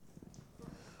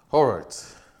All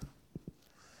right.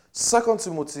 2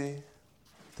 Timothy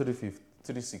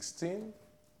 3:16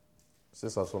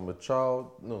 says, as from a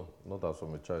child, no, not as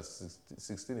from a child,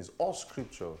 16 is all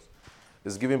scriptures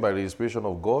is given by the inspiration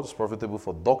of God, is profitable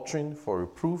for doctrine, for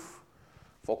reproof,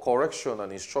 for correction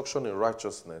and instruction in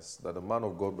righteousness, that the man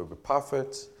of God may be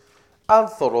perfect and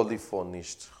thoroughly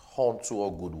furnished unto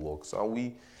all good works. And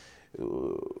we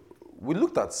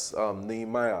looked at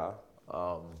Nehemiah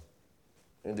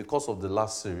in the course of the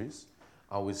last series,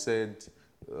 and we said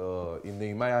in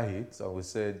Nehemiah 8, and we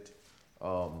said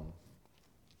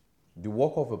the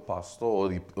work of a pastor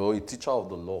or a teacher of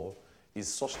the law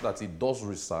is such that it does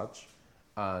research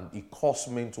and it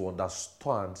causes men to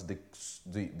understand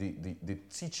the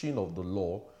teaching of the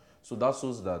law. So that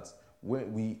shows that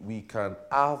when we can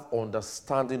have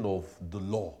understanding of the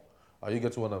law. Are you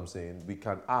getting what I'm saying? We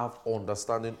can have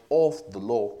understanding of the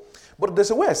law. But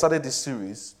there's a way I started this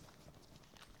series.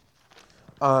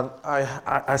 And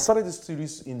I started this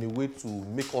series in a way to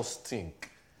make us think.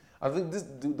 I think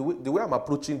the way I'm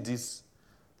approaching this,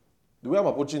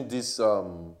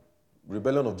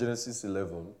 rebellion of Genesis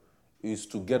 11 is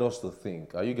to get us to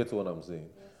think. Are you getting what I'm saying?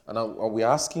 Yes. And we're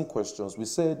asking questions. We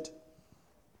said,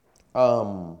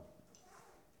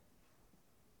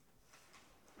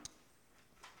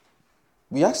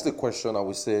 we asked the question and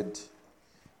we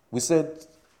said,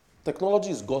 technology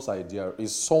is God's idea,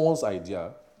 is someone's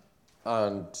idea,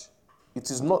 and it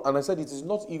is not. And I said it is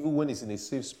not even when it's in a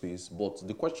safe space. But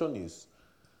the question is,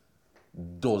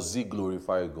 does it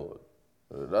glorify God?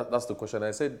 That's the question. I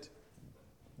said,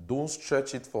 don't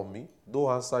stretch it for me.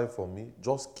 Don't answer it for me.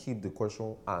 Just keep the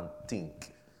question and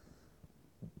think.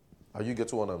 Are you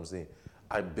getting what I'm saying?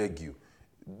 I beg you.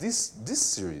 This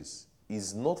series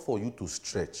is not for you to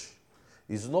stretch.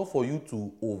 It's not for you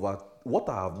to what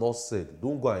I have not said.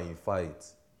 Don't go and infer it.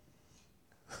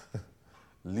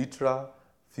 Literal,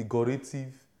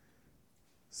 figurative,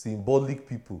 symbolic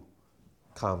people,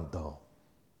 calm down.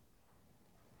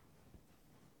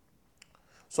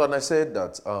 So, and I said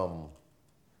that,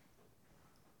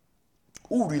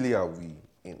 who really are we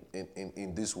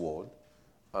in this world?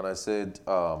 And I said,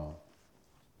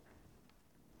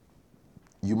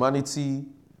 humanity,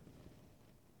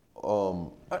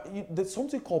 there's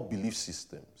something called belief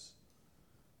systems,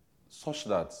 such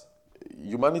that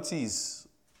humanity is,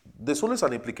 there's always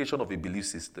an implication of a belief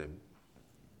system,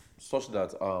 such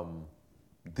that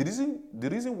the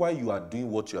reason why you are doing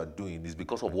what you are doing is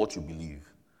because of what you believe.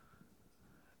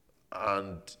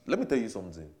 And let me tell you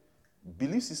something.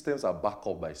 Belief systems are backed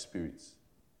up by spirits.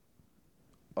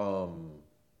 Some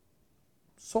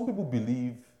people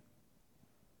believe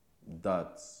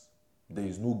that there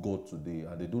is no God today,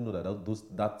 and they don't know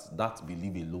that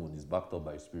belief alone is backed up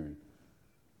by spirit.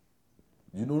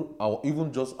 You know,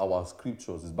 even just our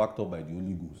scriptures is backed up by the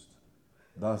Holy Ghost.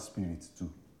 That's spirit too.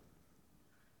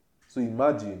 So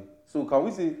imagine, so can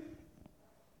we say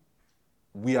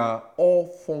we are all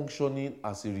functioning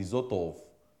as a result of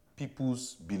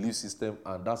people's belief system,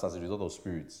 and that's as a result of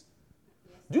spirits?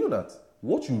 Yes. Do you know that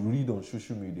what you read on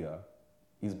social media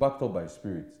is backed up by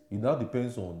spirit? It now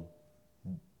depends on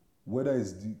whether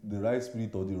it's the right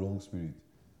spirit or the wrong spirit.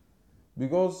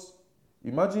 Because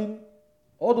imagine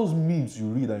all those memes you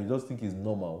read and you just think is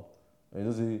normal, and you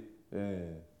just say,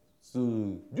 so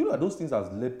do you know that those things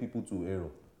has led people to error?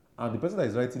 And the person that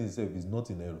is writing himself is not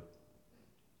in error.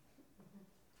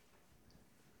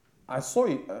 I saw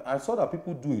that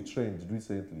people do a trend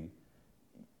recently.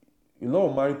 A lot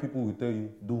of married people will tell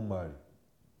you, don't marry.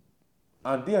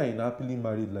 And they are in happily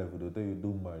married life, they'll tell you,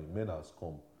 don't marry. Men has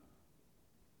come.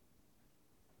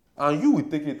 And you will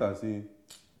take it and say,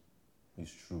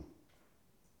 it's true.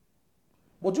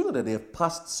 But you know that they have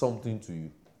passed something to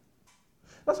you.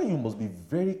 That's why you must be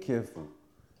very careful.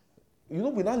 You know,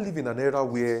 we now live in an era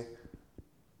where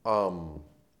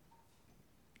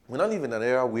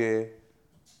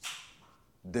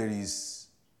there is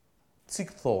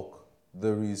TikTok,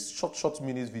 there is short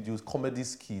minutes videos, comedy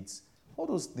skits. All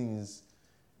those things,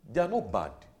 they are not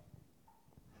bad.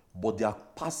 But they are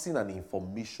passing an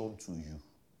information to you.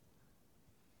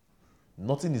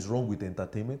 Nothing is wrong with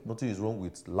entertainment. Nothing is wrong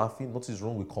with laughing. Nothing is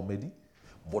wrong with comedy.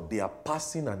 But they are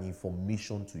passing an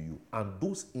information to you. And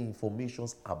those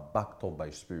informations are backed up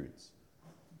by spirits.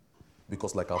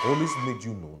 Because like I've always made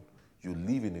you know, you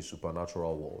live in a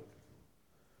supernatural world.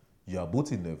 You are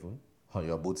both in heaven and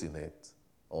you are both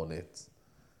on earth.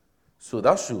 So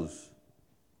that shows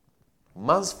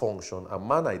man's function and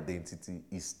man's identity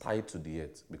is tied to the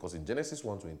earth. Because in Genesis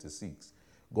 1:26,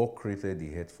 God created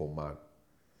the earth for man.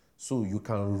 So you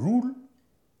can rule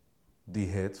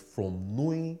the earth from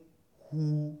knowing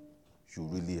who you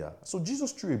really are. So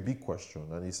Jesus threw a big question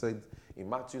and he said in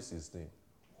Matthew 16,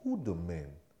 who do men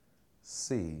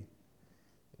say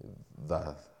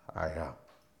that I am?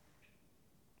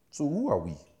 So who are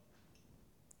we?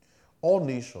 All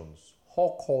nations,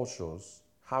 all cultures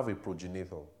have a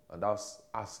progenitor, and that's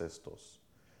ancestors.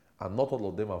 And not all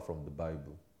of them are from the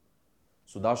Bible.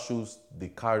 So that shows they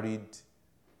carried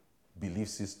belief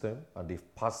system and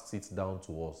they've passed it down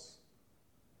to us.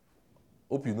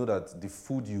 Hope you know that the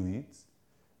food you eat,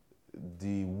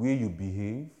 the way you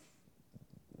behave,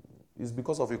 is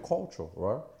because of a culture,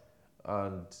 right?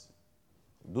 And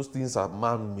those things are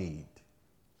man-made.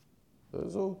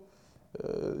 So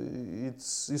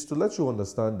it's to let you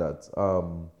understand that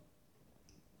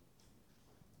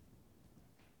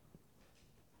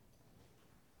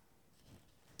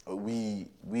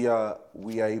we are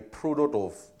a product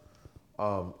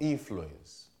of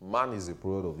influence. Man is a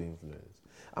product of influence.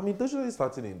 I'm intentionally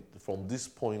starting from this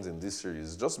point in this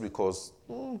series just because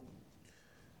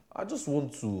I just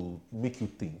want to make you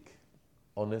think.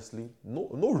 Honestly,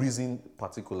 no reason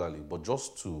particularly, but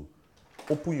just to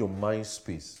open your mind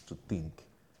space to think.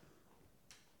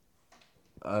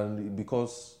 And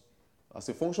because as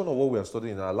a function of what we are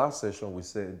studying in our last session, we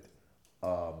said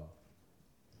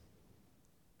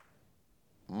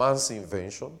man's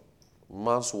invention,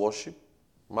 man's worship,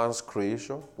 man's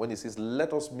creation. When it says,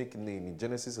 let us make name in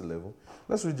Genesis 11.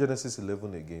 Let's read Genesis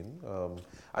 11 again.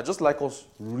 I just like us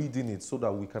reading it so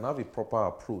that we can have a proper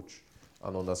approach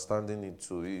and understanding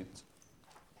into it.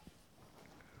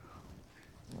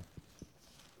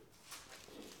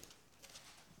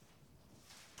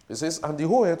 It says, and the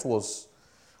whole earth was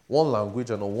one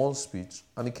language and on one speech.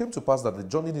 And it came to pass that they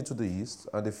journeyed into the east,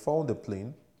 and they found a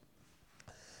plain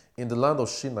in the land of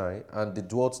Shinar, and they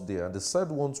dwelt there. And they said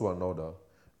one to another,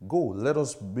 go, let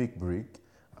us make brick,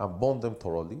 and burn them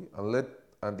thoroughly.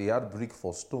 And they had brick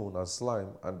for stone and slime,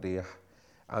 and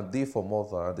they for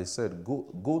mortar. And they said,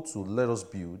 go to, let us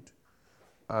build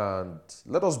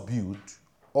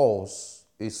us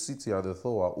a city at the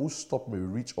tower, whose top may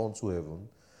reach unto heaven,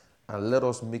 and let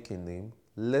us make a name,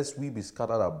 lest we be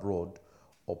scattered abroad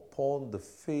upon the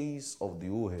face of the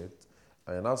whole earth.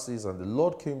 And it says, and the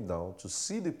Lord came down to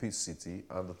see the peace city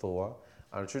and the tower,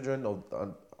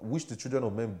 which the children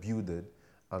of men builded.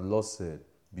 And Lord said,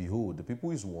 behold, the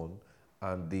people is one,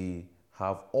 and they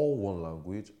have all one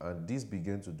language, and this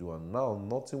began to do, and now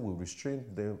nothing will restrain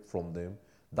them from them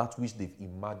that which they've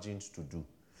imagined to do.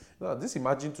 Now, this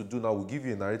imagined to do now will give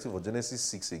you a narrative of Genesis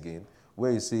 6 again,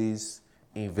 where it says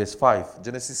in verse 5,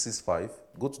 Genesis 6 5,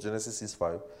 go to Genesis 6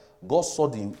 5, God saw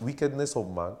the wickedness of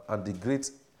man, and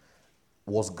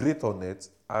was great on it,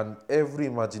 and every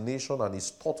imagination and his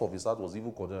thought of his heart was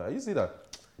evil continually. You see that?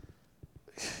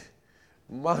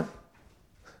 Man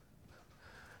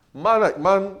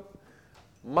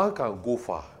can go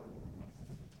far.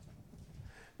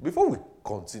 Before we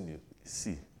continue,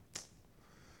 see,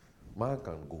 man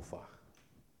can go far.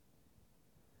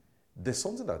 There's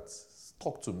something that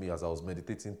stuck to me as I was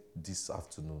meditating this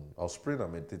afternoon. I was praying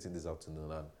and meditating this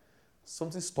afternoon, and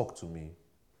something stuck to me.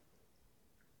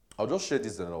 I'll just share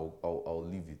this and I'll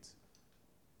leave it.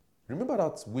 Remember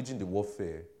that waging the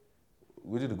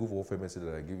good warfare message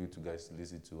that I gave you to guys to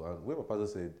listen to, and where my pastor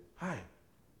said, hi,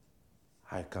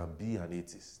 I can be an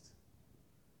atheist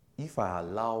if I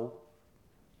allow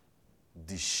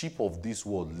the sheep of this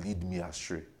world lead me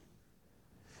astray.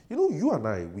 You know, you and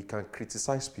I, we can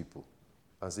criticize people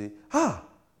and say,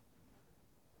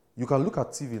 you can look at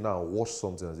TV now and watch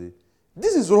something and say,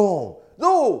 this is wrong.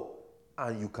 No.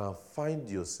 And you can find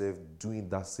yourself doing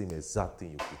that same exact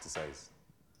thing you criticize.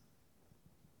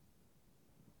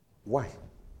 Why?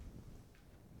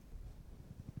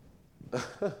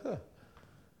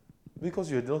 Because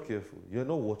you're not careful. You're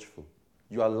not watchful.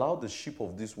 You allow the sheep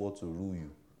of this world to rule you.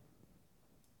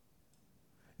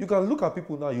 You can look at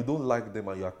people now, you don't like them,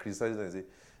 and you are criticizing them and say,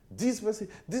 this person,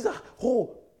 these are,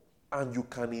 and you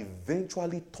can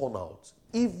eventually turn out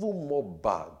even more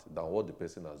bad than what the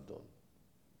person has done.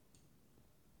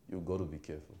 You've got to be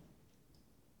careful.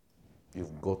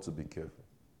 You've got to be careful.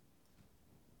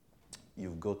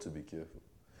 You've got to be careful.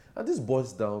 And this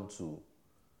boils down to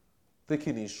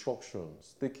taking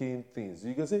instructions, taking things.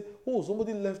 You can say,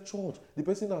 somebody left church. The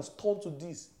person has turned to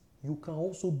this. You can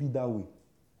also be that way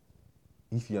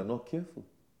if you are not careful.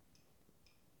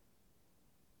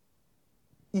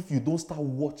 If you don't start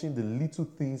watching the little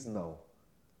things now.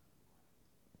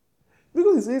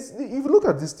 Because it says, if you look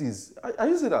at these things, I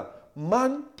used to say that,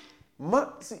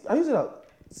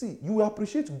 you will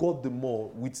appreciate God the more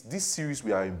with this series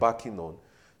we are embarking on,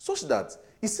 such that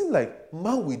it seems like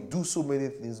man will do so many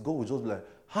things, God will just be like,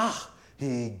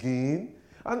 again.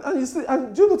 And you see,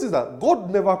 and do you notice that God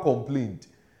never complained?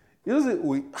 He doesn't say,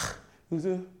 wait, he will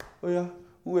say, oh yeah,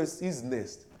 who is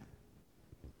next?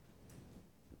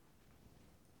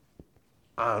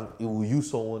 And he will use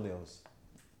someone else.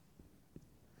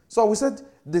 So we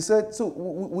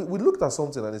looked at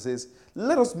something and it says,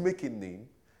 let us make a name,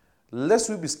 lest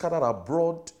we be scattered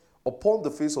abroad upon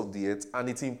the face of the earth. And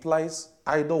it implies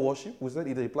idol worship. We said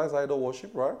it implies idol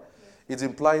worship, right? Yeah. It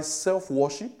implies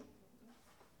self-worship.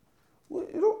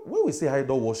 When we say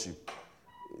idol worship,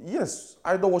 yes,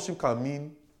 idol worship can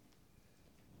mean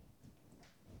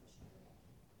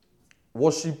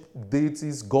worship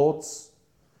deities, gods.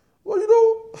 Well,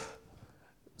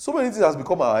 so many things has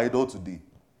become an idol today.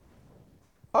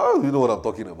 How do you know what I'm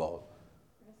talking about?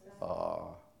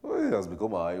 It has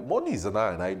become money is an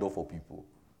idol for people.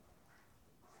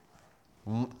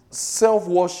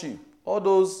 Self-worship, all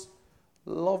those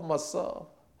love myself.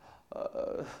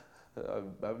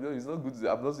 It's not good.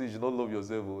 I'm not saying you should not love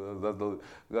yourself. That's not.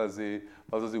 God say,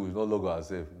 Pastor say we should not love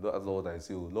ourselves. That's not what I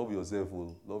say. Love yourself.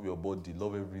 Love your body.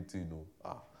 Love everything.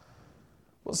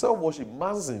 But self-worship,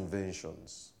 man's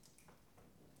inventions,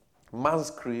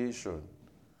 man's creation,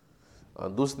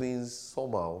 and those things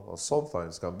somehow or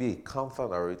sometimes can be a counter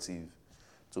narrative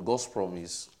to God's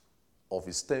promise of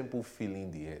His temple filling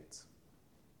the earth.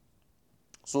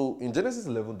 So in Genesis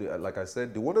 11, like I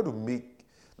said, they wanted to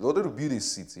build a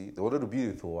city, they wanted to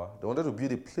build a tower, they wanted to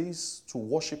build a place to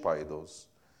worship idols,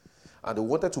 and they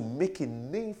wanted to make a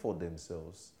name for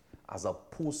themselves as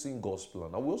opposing God's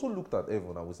plan. And we also looked at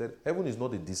heaven and we said heaven is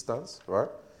not a distance, right?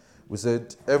 We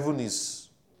said heaven is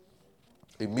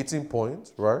a meeting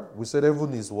point, right? We said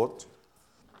heaven is what?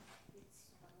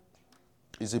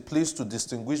 It's a place to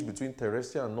distinguish between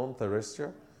terrestrial and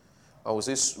non-terrestrial. And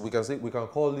we can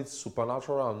call it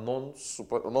supernatural and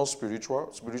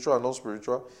non-spiritual, spiritual and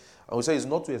non-spiritual. And we say it's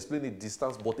not to explain a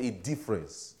distance, but a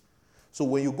difference. So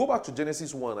when you go back to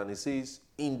Genesis 1 and it says,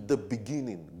 in the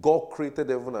beginning, God created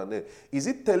heaven and earth, is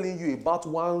it telling you about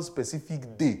one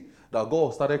specific day that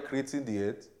God started creating the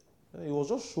earth? It was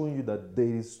just showing you that there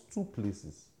is two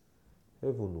places.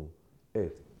 Heaven or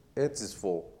earth. Earth is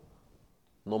for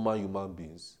normal human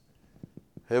beings.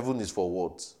 Heaven is for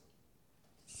what?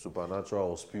 Supernatural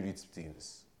or spirit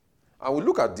things. And we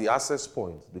look at the access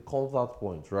point, the contact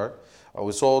point, right? And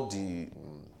we saw the...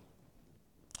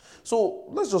 So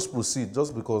let's just proceed,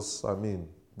 just because,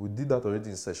 we did that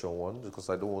already in session 1, because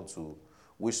I don't want to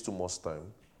waste too much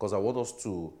time, because I want us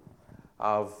to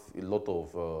have a lot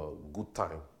of good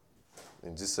time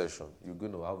in this session. You're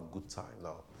going to have good time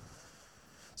now.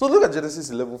 So look at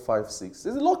Genesis 11:5-6.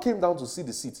 The Lord came down to see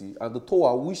the city and the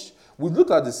tower, which we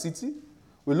looked at the city,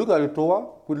 we looked at the tower,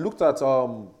 we looked at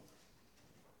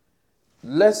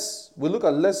let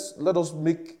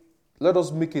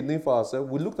us make a name for ourselves.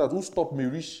 We looked at who stopped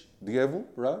Mirish, the heaven,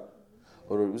 right?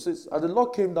 Or it says, and the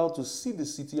Lord came down to see the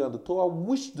city and the tower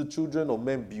which the children of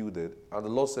men builded. And the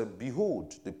Lord said,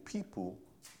 behold, the people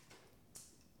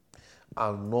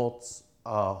are not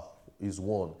is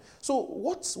one. So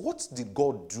what did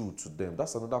God do to them?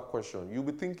 That's another question. You'll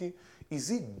be thinking, is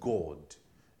it God?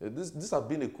 This has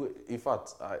been in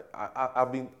fact,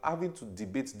 I've been having to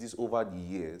debate this over the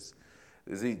years.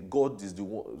 They say God is the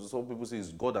one. Some people say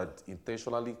it's God that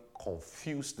intentionally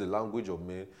confused the language of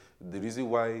men. The reason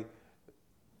why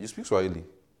you speak Swahili.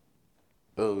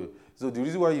 So the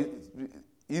reason why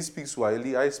he speaks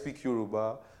Swahili, I speak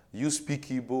Yoruba, you speak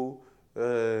Igbo.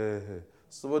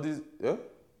 Somebody, yeah?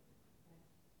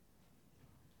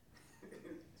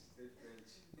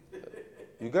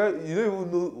 You don't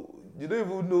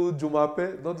even know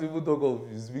Jumape, not even talk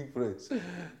of you speak French.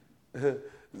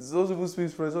 Some people speak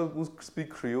French, some people speak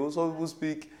Creole, some people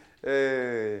speak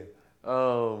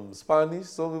Spanish,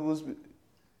 some people speak...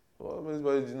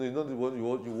 Well, you know the one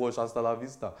you watch Hasta La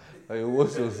Vista, and you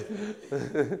watch those.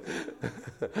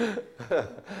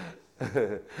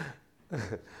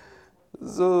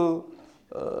 So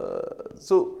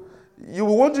you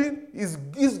were wondering,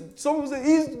 some people say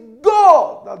it's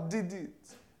God that did it.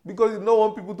 Because he don't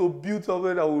want people to build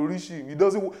something that will reach him. He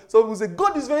doesn't. Some people say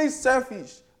God is very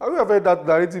selfish. Have you ever heard that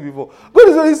narrative before? God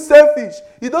is very selfish.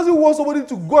 He doesn't want somebody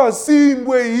to go and see him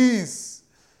where he is.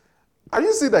 Are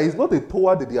you seeing that it's not a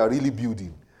tower that they are really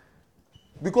building?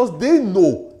 Because they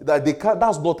know that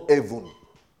that's not heaven.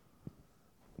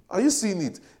 Are you seeing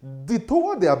it? The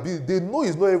tower they are building, they know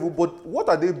it's not heaven, but what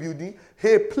are they building?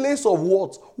 A place of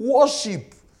what?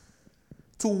 Worship.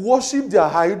 To worship their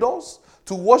idols,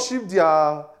 to worship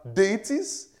their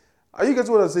deities. Are you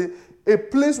getting what I'm saying? A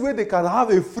place where they can have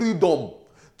a freedom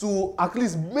to at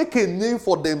least make a name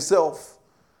for themselves.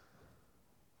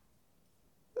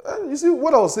 And you see,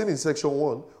 what I was saying in section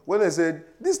 1, when I said,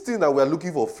 this thing that we are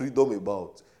looking for freedom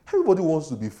about, everybody wants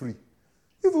to be free.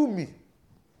 Even me.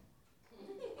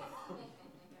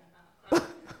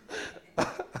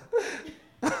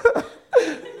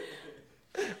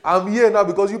 I'm here now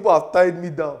because people have tied me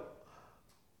down.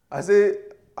 I say,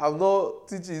 I'm not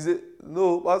teaching. He say,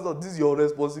 no, Pastor, this is your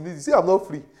responsibility. See, I'm not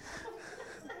free.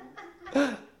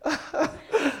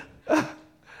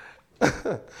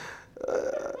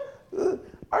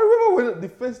 I remember when the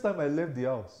first time I left the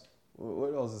house,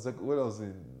 when I was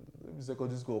in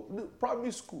secondary school,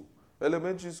 primary school,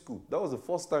 elementary school. That was the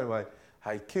first time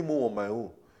I came home on my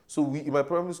own. So in my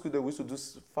primary school, we used to do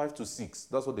 5 to 6.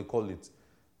 That's what they call it.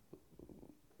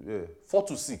 Yeah, 4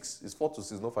 to 6. It's 4 to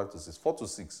 6, not 5 to 6. 4 to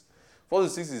 6. 4 to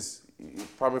 6 is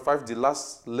primary 5, the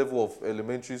last level of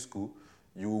elementary school.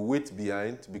 You wait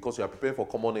behind because you are preparing for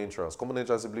common entrance. Common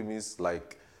entrance simply means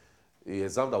like an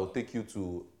exam that will take you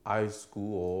to high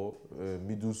school or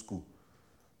middle school.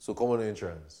 So common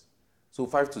entrance. So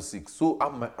 5 to 6. So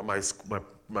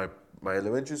my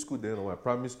elementary school then or my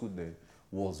primary school then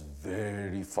was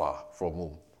very far from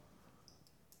home.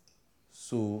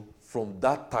 So from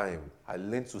that time, I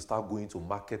learned to start going to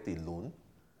market alone.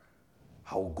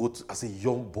 I would go to, as a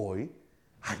young boy,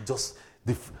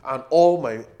 and all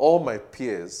my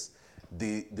peers,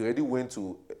 they already went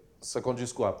to secondary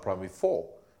school at primary 4.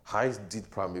 I did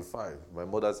primary 5. My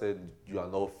mother said, you are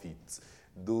not fit.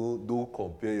 Don't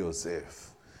compare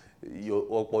yourself. Your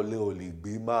ọpọlọ ò lè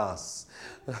gbé mass.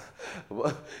 I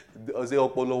say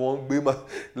ọpọlọ won't gbé mass.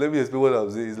 Let me explain what I'm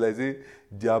saying. It's like say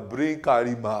their brain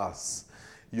carry mass.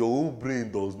 Your own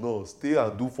brain does not. Stay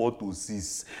and do 4 to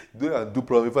 6. Do and do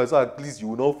primary 5. So at least you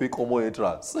will not fake common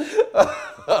entrance.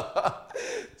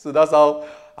 So that's how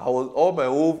I was.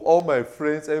 All my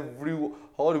friends,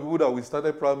 all the people that we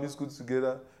started primary school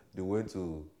together, they went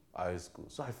to high school.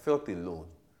 So I felt alone.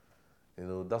 You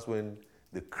know, that's when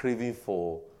the craving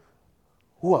for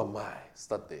who am I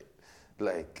started.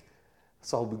 Like,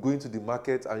 so I'll be going to the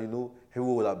market and, you know,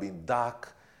 everywhere would have been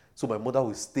dark. So my mother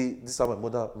will stay. This time my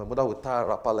mother will tie a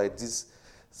wrapper like this,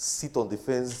 sit on the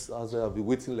fence as I'll be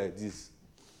waiting like this.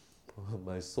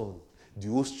 My son. The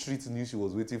whole street knew she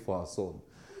was waiting for her son.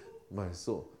 My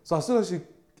son. So as soon as she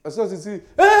see,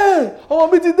 hey, I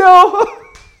want me to do.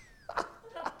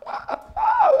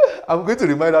 I'm going to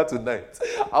remind her tonight.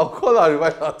 I'll call her and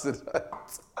remind her tonight.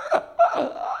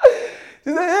 She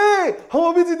said, hey, I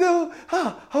want me to do.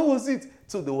 How was it?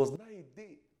 So there was not a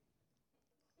day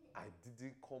I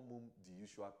didn't come home the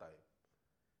usual time.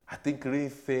 I think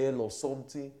rain fell or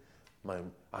something.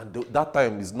 That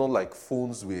time is not like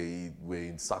phones were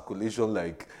in circulation,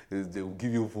 like they will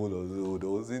give you a phone or so.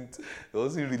 There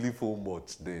wasn't really phone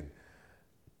much then.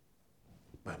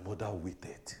 My mother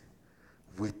waited.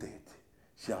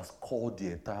 She has called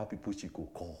the entire people she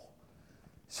could call.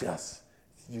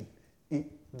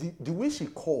 The way she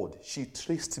called, she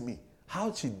traced me.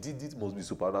 How she did it must be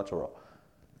supernatural.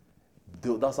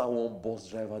 That's how one bus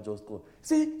driver just called.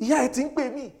 See, I think pay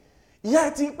me. Why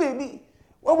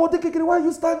are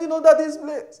you standing under this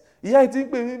place? I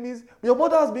think pay me means your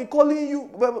mother has been calling you.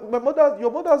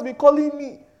 Your mother has been calling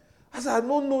me. I said, I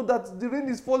don't know that the rain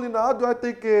is falling. How do I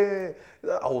take a...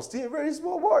 I was still a very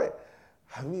small boy.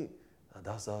 And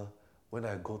that's how, when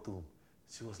I got home,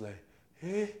 she was like,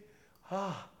 hey.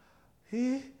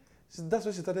 That's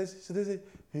what she started. She said,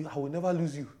 I will never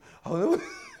lose you. I will never...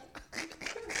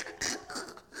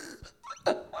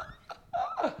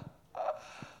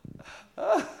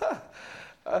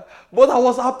 But I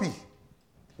was happy.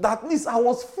 That means I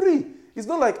was free. It's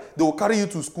not like they will carry you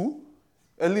to school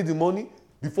early in the morning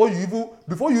before you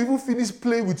even finish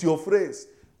playing with your friends.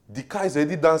 The car is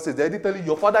already downstairs. They're already telling you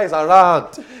your father is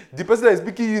around. The person that is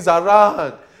speaking is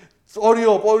around. So hurry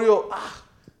up.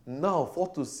 Now 4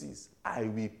 to 6, I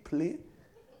will play.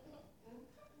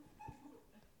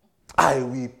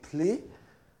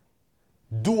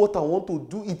 Do what I want to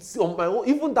do. It's on my own.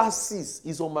 Even that 6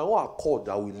 is on my own accord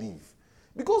that I will leave.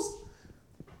 Because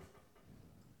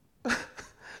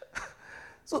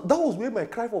so that was where my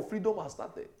cry for freedom has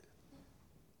started.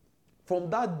 From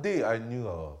that day, I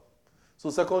knew. So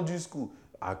secondary school,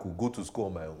 I could go to school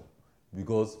on my own.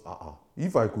 Because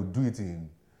if I could do it in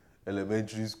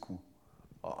elementary school,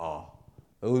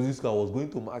 elementary school, I was going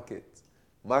to market.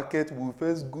 Market, we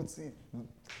first go see.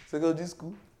 Secondary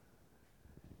school,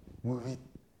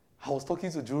 I was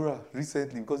talking to Jura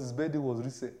recently because his birthday was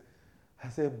recent. I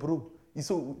said, bro,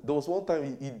 so there was one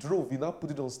time he drove, he now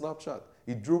put it on Snapchat.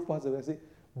 He drove past and I said,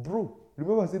 bro,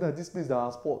 remember I said that this place is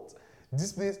our spot.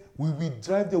 This place, we will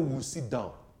drive there, we will sit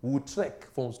down. We will trek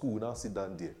from school, we will now sit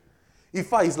down there. In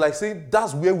fact, it's like saying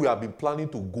that's where we have been planning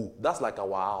to go. That's like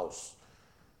our house.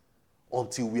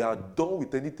 until we are done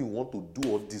with anything we want to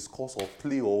do or discuss or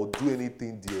play or do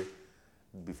anything there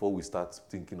before we start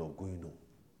thinking of going home.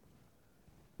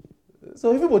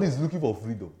 So everybody is looking for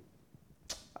freedom.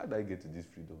 How did I get to this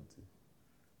freedom thing?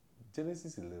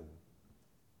 Genesis 11.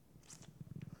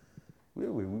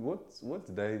 What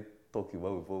did I talk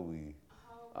about before we...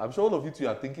 I'm sure all of you two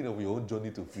are thinking of your own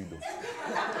journey to freedom.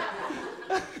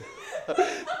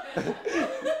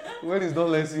 When it's not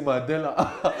Leslie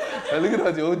Mandela, you're looking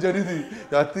at your own journey,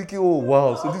 you're thinking, oh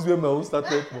wow, so this is where my own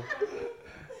started from.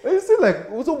 And you see, like,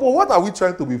 so what are we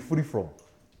trying to be free from?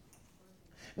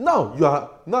 Now you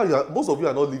are most of you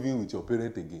are not living with your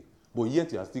parent again, but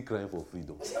yet you are still crying for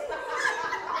freedom.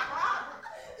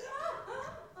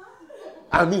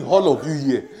 I mean, all of you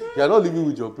here, you are not living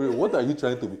with your parents. What are you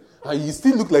trying to be? And you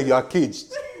still look like you are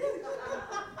caged.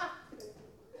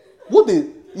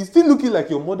 You still looking like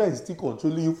your mother is still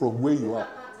controlling you from where you are.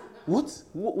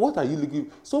 What are you looking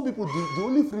for? Some people, the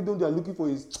only freedom they are looking for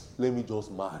is, let me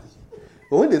just marry.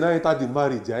 But when they now enter the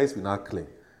marriage, their eyes will not clear.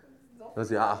 They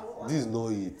say, this is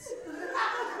not it.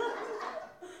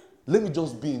 Let me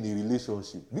just be in a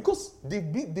relationship. Because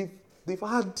they've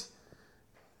had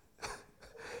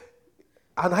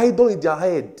an idol in their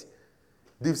head.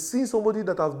 They've seen somebody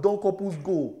that have done couples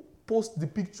go, post the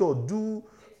picture, do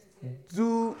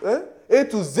A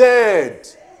to Z.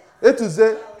 A to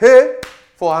Z. A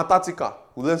for Antarctica.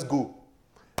 Let's go.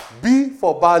 B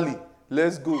for Bali.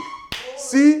 Let's go.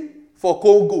 C for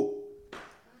Congo.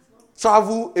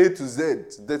 Travel A to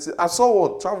Z. I saw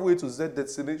one. Travel A to Z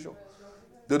destination.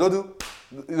 They don't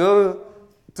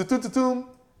do.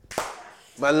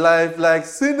 My life like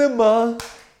cinema.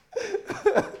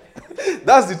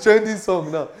 That's the trending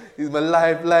song now. It's my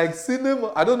life like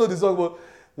cinema. I don't know the song, but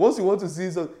once you want to see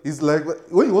it, it's like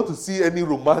when you want to see any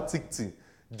romantic thing,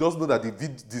 just know that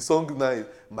the song now is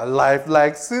my life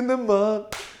like cinema.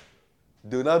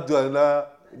 They will not do another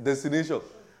destination.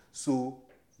 So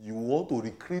you want to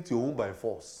recreate your own by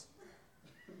force.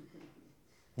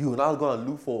 You will now go and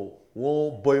look for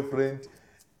one boyfriend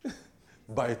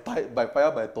by fire,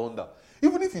 by thunder.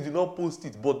 Even if you did not post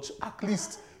it, but at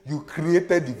least you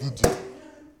created the video.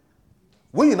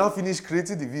 When you now finish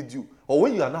creating the video, or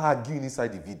when you are now arguing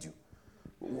inside the video,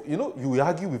 you will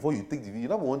argue before you take the video. You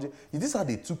now wonder, is this how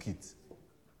they took it?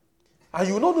 And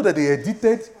you will not know that they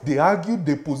edited, they argued,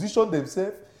 they positioned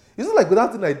themselves. It's not like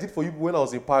that thing I did for you when I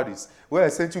was in Paris, where I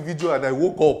sent you video and I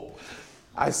woke up.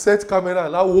 I set camera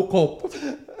and I woke up.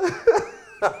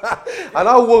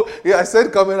 I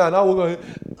set camera and I woke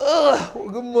up.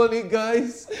 Good morning,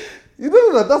 guys. You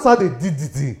don't know that's how they did the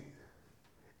thing.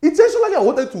 Intentionally, I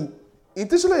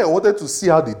wanted to see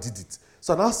how they did it.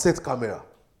 So I now set camera.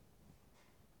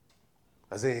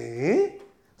 I say,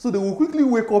 So they will quickly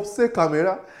wake up, set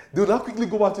camera. They will now quickly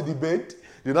go back to the bed.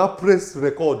 They will now press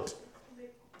record.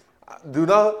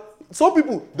 Some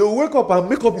people, they will wake up and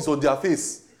makeup is on their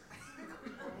face.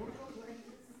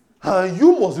 And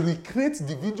you must recreate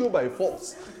the video by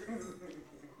force.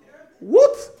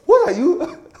 What are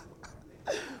you?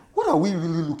 What are we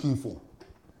really looking for?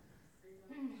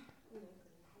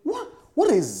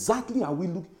 What exactly are we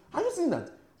looking? Are you saying that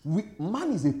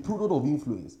man is a product of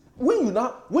influence? When you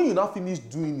now finish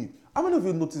doing it, how many of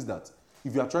you notice that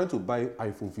if you are trying to buy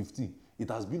iPhone 15, it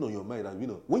has been on your mind,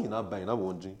 when you now buy, you're now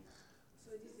wondering,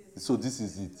 so this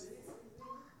is it.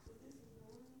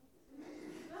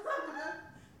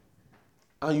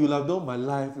 And you'll have done my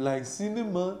life like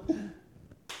cinema.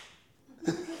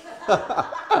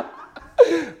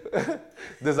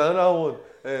 There's another one.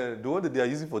 The one that they are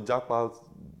using for jackpot.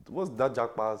 What's that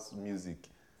jackpot music?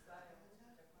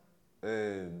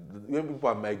 When people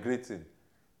are migrating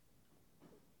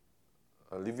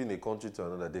and leaving a country to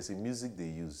another, there's a music they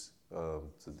use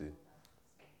today.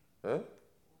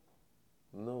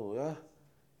 No, yeah.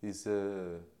 It's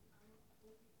say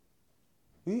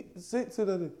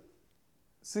that.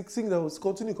 Sing that was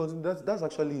continue. That's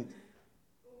actually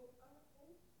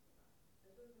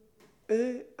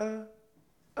it.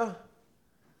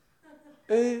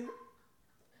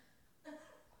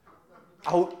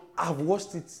 I've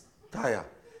watched it tire.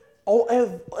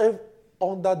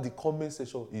 Under the comment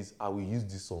section is I will use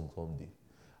this song someday.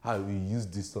 I will use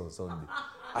this song someday.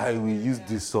 I will use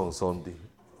this song someday.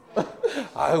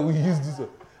 I will use this song.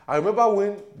 I remember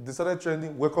when they started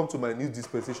trending, welcome to my new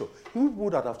dispensation. People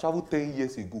that have traveled 10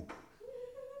 years ago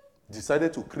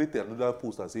decided to create another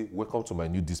post and say, welcome to my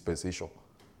new dispensation.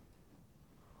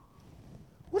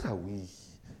 What are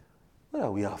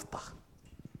we after?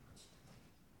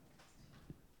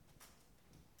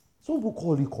 Some people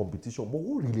call it competition, but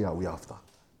what really are we after?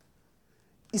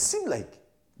 It seems like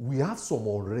we have some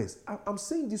unrest. I'm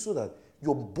saying this so that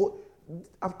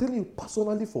I'm telling you,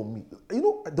 personally for me, you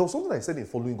know, there was something I said in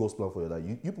Following God's Plan for Your Life.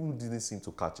 You people didn't seem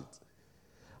to catch it.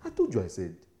 I told you, I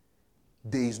said,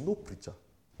 there is no preacher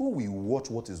who will watch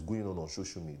what is going on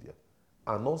social media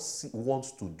and not want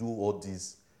to do all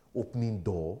this opening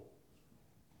door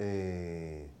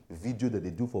video that they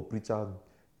do for preacher,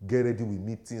 get ready with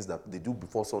meetings that they do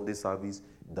before Sunday service,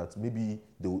 that maybe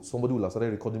somebody will have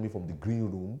started recording me from the green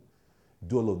room,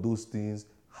 do all of those things,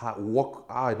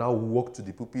 I now walk to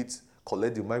the pulpit,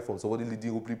 collect the mic from somebody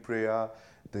leading opening prayer,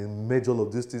 then merge all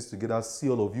of these things together, see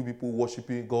all of you people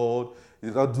worshiping God,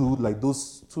 you now do like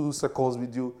those 2 seconds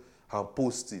video and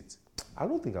post it. I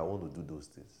don't think I want to do those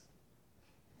things.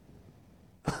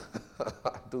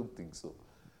 I don't think so.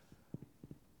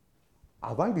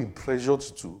 Have I been pressured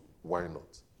to? Why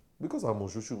not? Because I'm on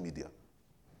social media.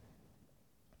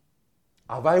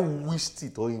 Have I wished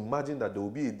it or imagined that there will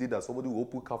be a day that somebody will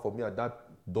open car for me at that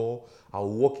door? I'll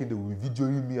walk in, they will be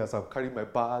videoing me as I'm carrying my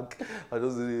bag. I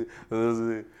just say,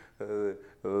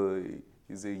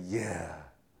 he say, yeah.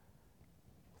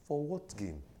 For what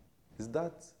gain? Is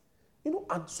that, you know,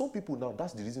 and some people now,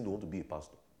 that's the reason they want to be a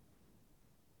pastor.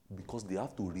 Because they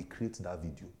have to recreate that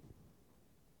video.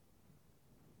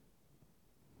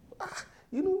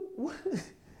 You know,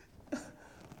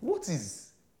 what's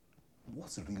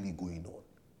really going on?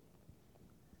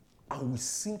 And we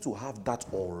seem to have that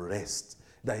unrest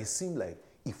that it seems like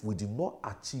if we did not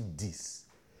achieve this,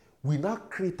 we now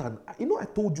create you know, I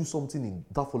told you something in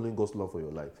that Following God's Plan for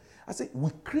Your Life. I said,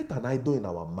 we create an idol in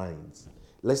our minds.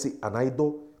 Let's say an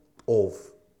idol of,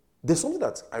 there's something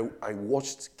that I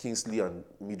watched Kingsley and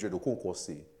Mildred Okonkwo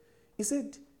say.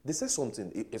 They said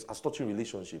something, it's a touching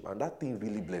relationship, and that thing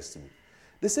really blessed me.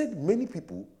 They said many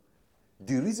people,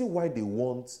 the reason why they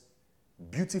want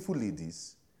beautiful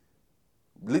ladies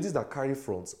that carry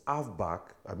fronts, have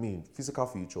back, physical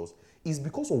features, is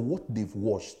because of what they've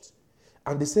watched.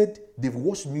 And they said they've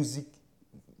watched music,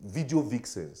 video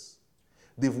vixens,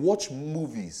 they've watched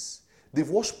movies, they've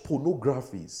watched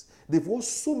pornographies, they've watched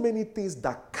so many things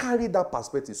that carry that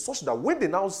perspective, such that when they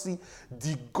now see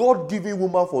the God-given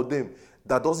woman for them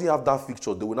that doesn't have that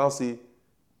picture, they will now say,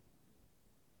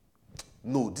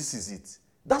 no, this is it.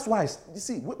 That's why, you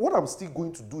see, what I'm still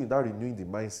going to do in that Renewing the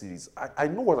Mind series, I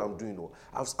know what I'm doing.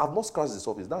 I've not scratched the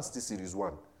surface. That's still series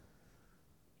 1.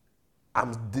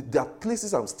 There are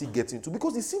places I'm still getting to,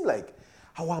 because it seems like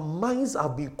our minds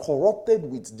have been corrupted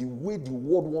with the way the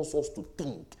world wants us to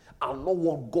think and not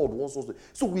what God wants us to.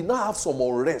 So we now have some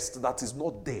unrest that is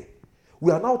not there.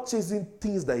 We are now chasing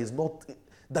things that is not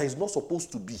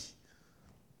supposed to be.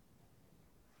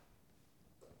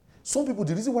 Some people,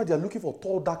 the reason why they are looking for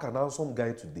tall, dark, and handsome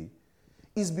guy today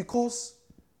is because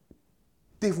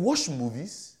they've watched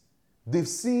movies, they've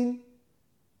seen,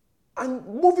 and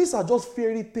movies are just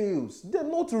fairy tales. They're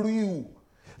not real.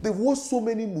 They've watched so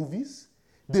many movies,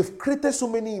 they've created so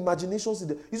many imaginations.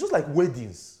 It's just like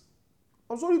weddings.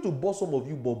 I'm sorry to burst some of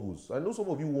you bubbles. I know some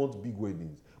of you want big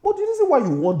weddings. But the reason why you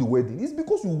want the wedding is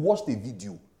because you watched a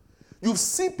video. You've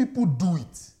seen people do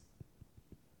it.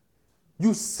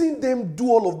 You've seen them do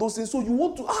all of those things, so you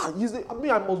want to,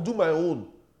 I must do my own.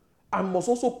 I must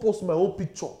also post my own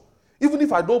picture. Even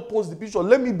if I don't post the picture,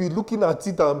 let me be looking at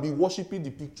it and be worshiping the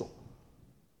picture.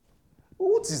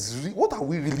 What are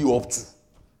we really up to?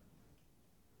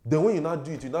 Then when you now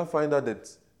do it, you now find out that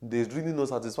there's really no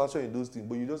satisfaction in those things,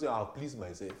 but you just say, I'll please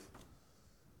myself.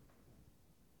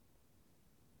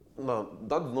 Now,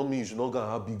 that does not mean you should not go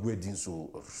and have big weddings, so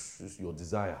it's your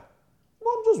desire.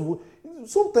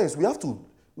 Sometimes we have to,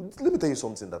 let me tell you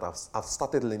something that I've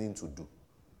started learning to do.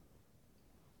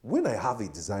 When I have a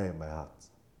desire in my heart,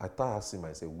 I start asking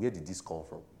myself, where did this come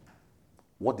from?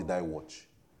 What did I watch?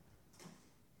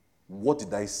 What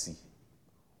did I see?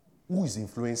 Who is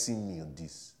influencing me on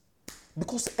this?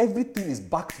 Because everything is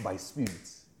backed by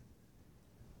spirits.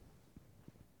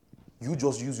 You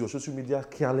just use your social media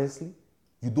carelessly.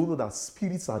 You don't know that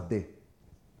spirits are there.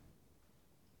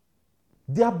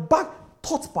 They are back.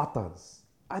 Thought patterns.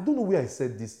 I don't know where I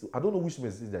said this. I don't know which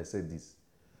message I said this.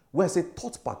 Where I said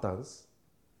thought patterns,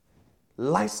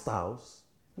 lifestyles,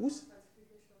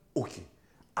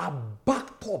 are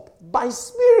backed up by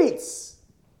spirits.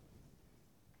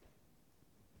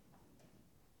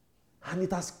 And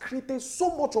it has created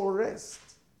so much unrest.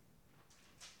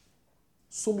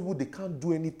 Some people, they can't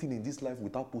do anything in this life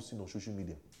without posting on social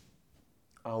media.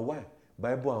 And why?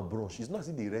 Bible and brunch. It's not as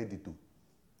if they read it too.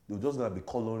 They're just going to be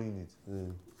coloring it.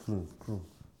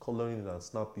 Coloring it and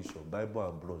snap picture. Bible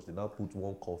and brunch. They now put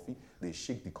one coffee. They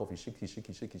shake the coffee. Shake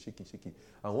it.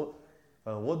 And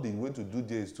what they went to do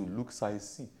there is to look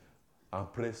size C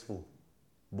and press 4.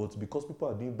 But because people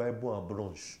are doing Bible and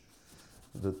brunch,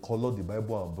 The color, the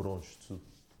Bible, and brunch too.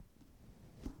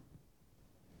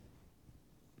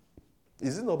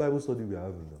 Is it not Bible study we are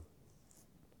having now?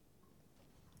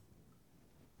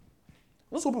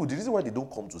 No, some people, the reason why they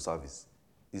don't come to service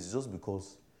is just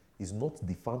because it's not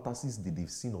the fantasies that they've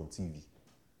seen on TV.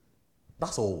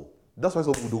 That's all. That's why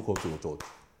some people don't come to your church.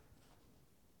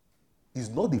 It's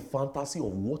not the fantasy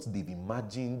of what they've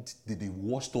imagined that they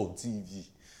watched on TV.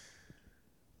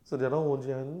 So they're not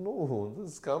wondering, no,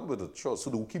 this can't be the church. So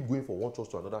they will keep going from one church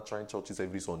to another, trying churches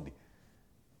every Sunday.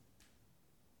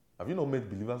 Have you not met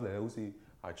believers like that who say,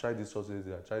 I tried this church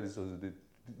today, I tried this church today?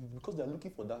 Because they're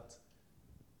looking for that.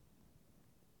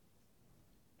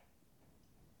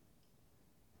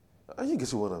 Are you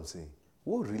getting what I'm saying?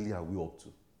 What really are we up to?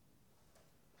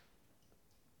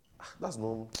 That's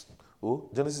no. Oh,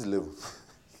 Genesis 11.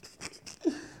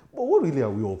 But what really are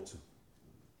we up to?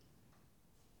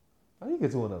 Are you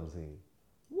getting what I'm saying?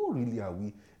 What really are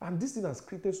we? And this thing has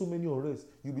created so many unrest.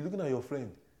 You'll be looking at your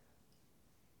friend.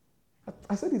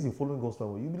 I said this in following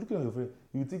gospel. You'll be looking at your friend.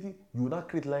 You think you will not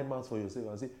create line marks for yourself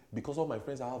and say, because all my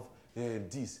friends have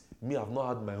this, me, I've not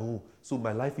had my own, so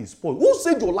my life is spoiled. Who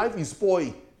said your life is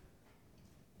spoiled?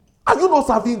 Are you not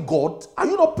serving God? Are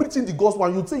you not preaching the gospel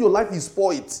and you say your life is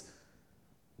spoiled?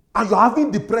 And you're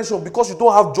having depression because you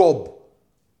don't have job.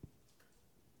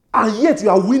 And yet you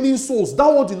are winning souls. That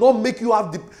one did not make you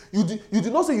have you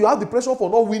did not say you have depression for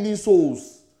not winning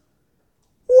souls.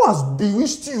 Who has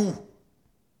bewitched you?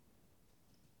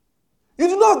 You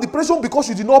did not have depression because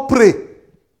you did not pray.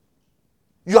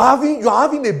 You're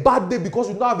having a bad day because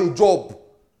you don't have a job.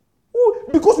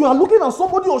 Because you are looking at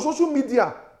somebody on social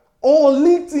media or on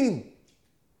LinkedIn.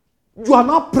 You are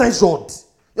not pressured.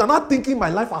 You are not thinking my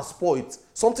life has spoiled.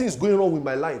 Something is going on with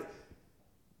my life.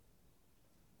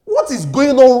 What is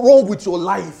going on wrong with your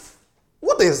life?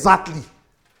 What exactly?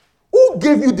 Who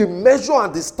gave you the measure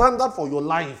and the standard for your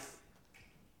life?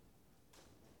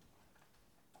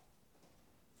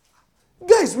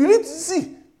 Guys, we need to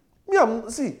see.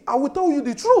 I will tell you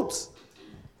the truth.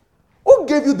 Who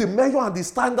gave you the measure and the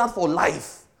standard for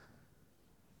life?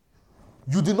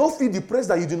 You did not feel depressed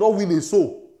that you did not win a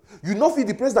soul. You did not feel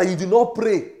depressed that you did not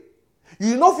pray.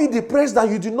 You did not feel depressed that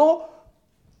you did not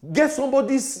get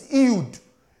somebody healed.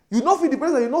 You did not feel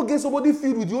depressed that you did not get somebody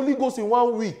filled with the Holy Ghost in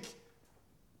 1 week.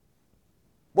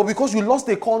 But because you lost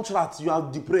a contract, you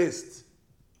are depressed.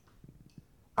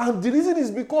 And the reason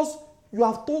is because you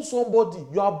have told somebody,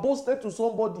 you have boasted to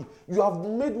somebody, you have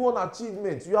made one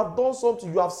achievement, you have done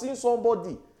something, you have seen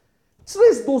somebody.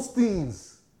 Trace those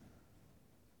things.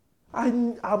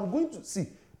 I'm going to see.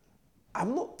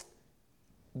 I'm not.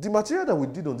 The material that we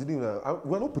did on the day,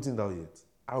 we're not putting it down yet.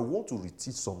 I want to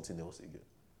reteach something else again.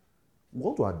 We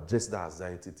want to address that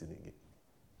anxiety thing again.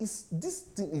 This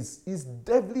thing is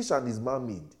devilish and is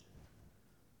man-made.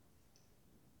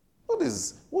 What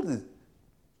is?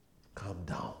 Calm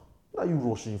down. What are you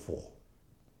rushing for?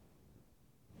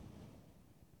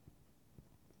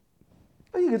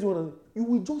 Are you getting what I'm saying? You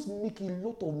will just make a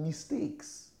lot of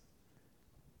mistakes.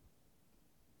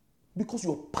 Because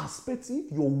your perspective,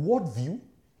 your worldview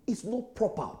is not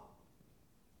proper.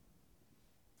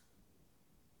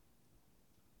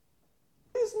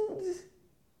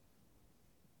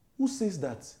 Who says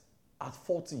that at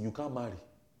 40 you can't marry?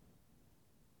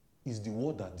 It's the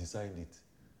world that decided it.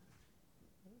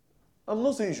 I'm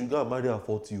not saying you should go and marry at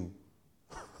 40.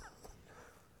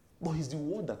 But it's the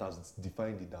world that has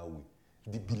defined it that way.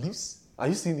 The beliefs, are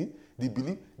you seeing it? The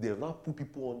belief, they have now put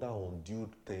people under undue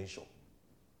tension.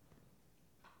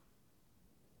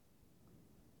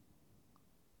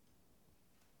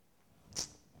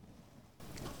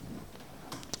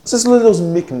 Says, let us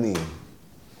make name.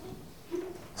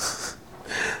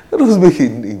 Let us make a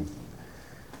name.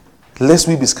 Lest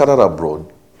we be scattered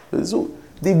abroad. So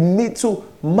they made so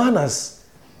manners.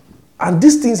 And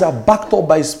these things are backed up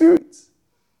by spirits.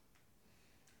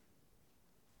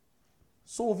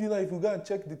 Some of you now, if you go and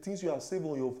check the things you have saved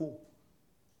on your phone,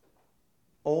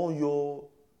 or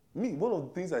one of the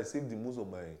things I save the most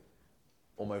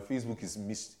on my Facebook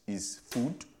is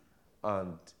food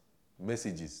and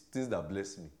messages, things that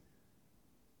bless me.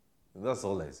 And that's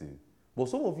all I say. But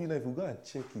some of you now, if you go and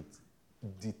check it,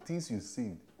 the things you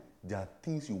saved, there are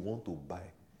things you want to buy,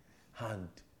 and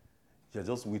you're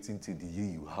just waiting till the year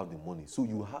you have the money. So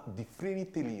you have the fairy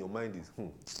tale in your mind is,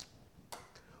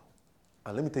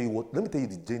 And let me tell you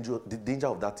the danger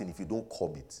of that thing if you don't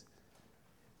curb it.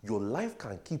 Your life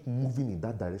can keep moving in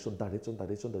that direction,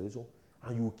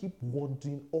 and you will keep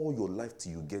wandering all your life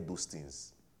till you get those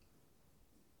things.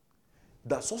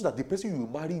 That's such that the person you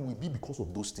will marry will be because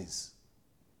of those things.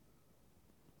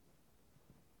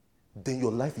 Then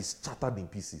your life is shattered in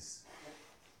pieces.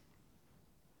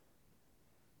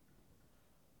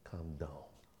 Calm down.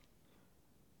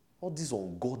 All these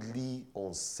ungodly,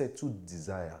 unsettled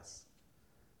desires.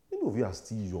 Many of you are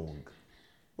still young.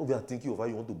 Some of you are thinking of how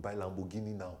you want to buy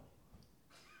Lamborghini now.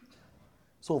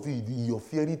 Some of you, in your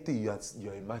fairy tale, you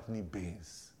are imagining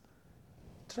Benz.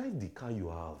 Drive the car you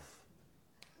have.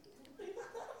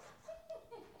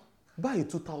 Buy a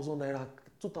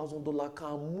 $2,000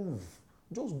 car and move.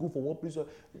 Just go from one place.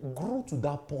 Grow to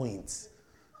that point.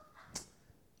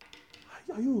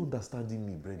 Are you understanding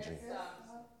me, brethren? Yes,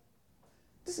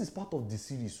 this is part of the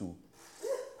series. So.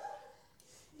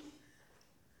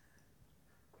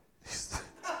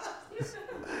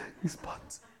 It's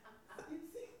part.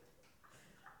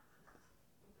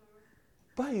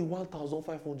 Buy a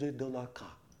 $1,500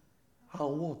 car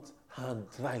and what? And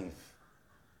drive.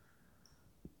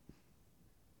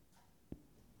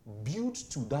 Build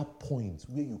to that point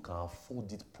where you can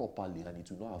afford it properly and it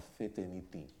will not affect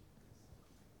anything.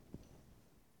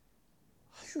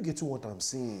 Are you getting what I'm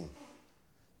saying?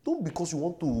 Don't because you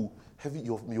want to have it,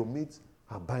 your mates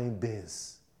are buying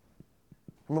Benz.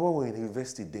 Remember when we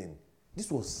invested then? This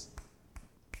was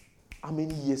how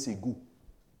many years ago?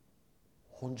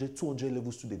 100, 200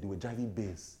 level students, they were driving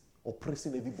Benz,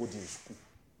 oppressing everybody in school.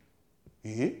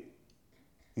 Eh?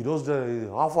 You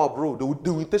know, how far, bro? They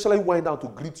will intentionally wind down to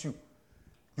greet you.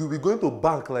 You'll be going to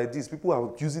bank like this. People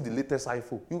are using the latest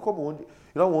iPhone. You come one day,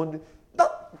 you know, one day.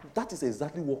 That is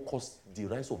exactly what caused the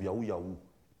rise of Yahoo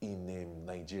in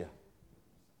Nigeria.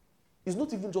 It's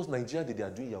not even just Nigeria that they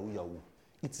are doing Yahoo.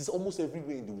 It is almost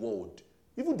everywhere in the world.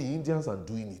 Even the Indians are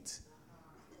doing it.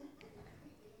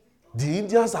 The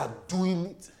Indians are doing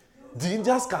it. The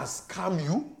Indians can scam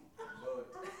you.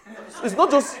 It's not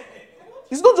just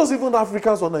even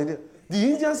Africans or Nigerians. The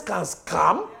Indians can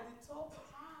scam.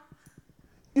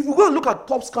 If you go and look at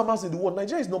top scammers in the world,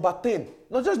 Nigeria is number 10.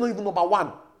 Nigeria is not even number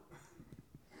 1.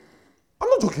 I'm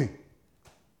not joking.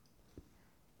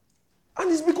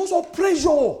 And it's because of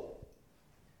pressure.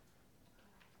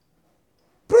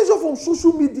 Pressure from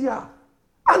social media.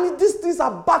 And these things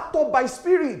are backed up by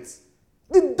spirits.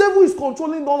 The devil is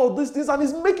controlling all of these things and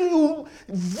is making you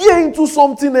veer into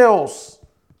something else.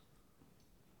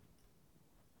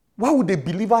 Why would a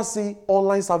believer say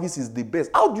online service is the best?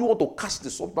 How do you want to catch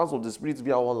the substance of the Spirit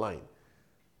via online?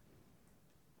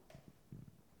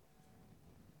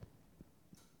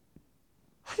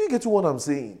 Are you getting what I'm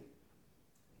saying?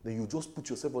 Then you just put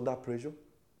yourself under pressure.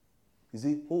 You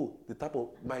say, oh, the type of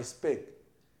my spec.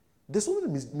 There's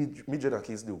something Midget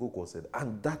Kingsley Okonkwo said,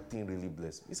 and that thing really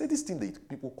blessed me. He said this thing that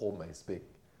people call my spec.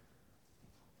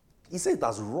 He said it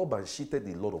has robbed and cheated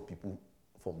a lot of people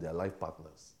from their life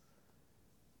partners.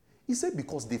 He said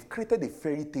because they've created the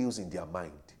fairy tales in their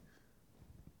mind.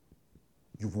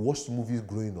 You've watched movies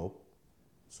growing up,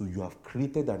 so you have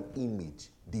created an image.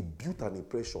 They built an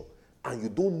impression, and you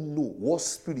don't know what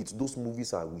spirit those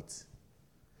movies are with.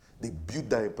 They built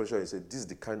that impression and said, this is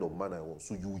the kind of man I want.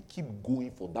 So you will keep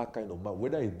going for that kind of man.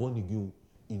 Whether he's born again,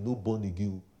 he's not born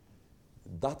again.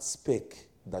 That spec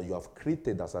that you have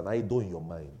created as an idol in your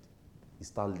mind, it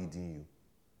start leading you.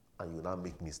 And you now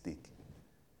make mistake.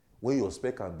 When your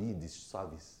spec can be in this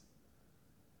service,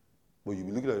 but you'll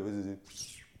be looking at the person and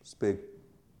say,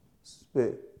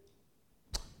 spec.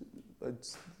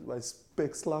 My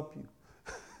spec slap you.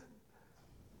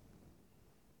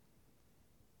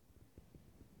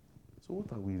 So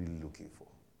what are we really looking for?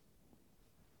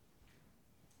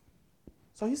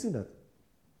 So are you seeing that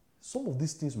some of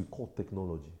these things we call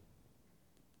technology,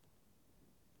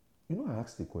 you know, I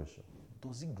asked the question,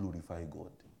 does it glorify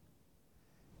God?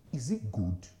 Is it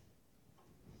good?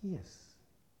 Yes.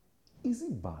 Is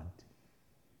it bad?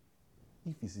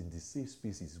 If it's in the safe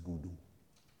space, it's good.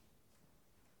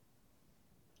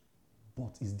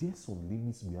 But is there some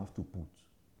limits we have to put?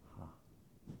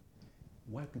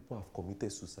 Why people have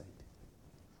committed suicide?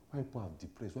 Why people have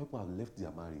depressed? Why people have left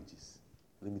their marriages?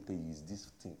 Let me tell you, it's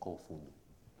this thing called phone.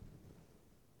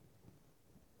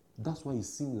 That's why it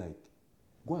seems like,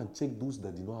 go and check those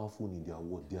that did not have phone in their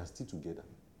world, they are still together.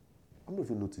 I don't know if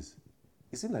you notice.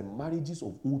 It seems like marriages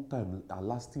of old time are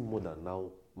lasting more than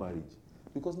now marriage.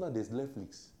 Because now there's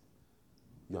Netflix.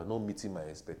 You are not meeting my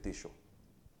expectation.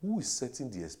 Who is setting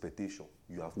the expectation?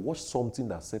 You have watched something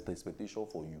that set the expectation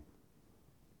for you.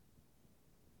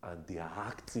 And they are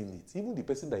acting it. Even the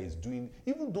person that is doing,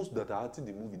 even those that are acting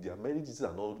the movie, their marriages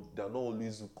are not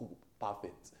always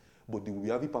perfect. But they will be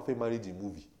having perfect marriage in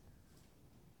movie.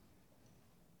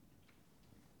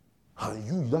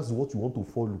 And that's what you want to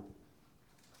follow.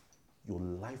 Your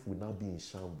life will now be in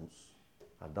shambles.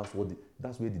 And that's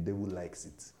where the devil likes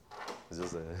it. It's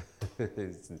just,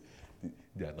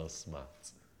 they are not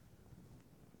smart.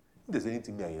 If there's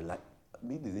anything that you like,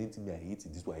 maybe there's anything I hate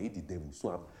in this way, I hate the devil. So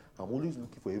I'm always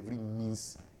looking for every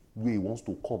means where he wants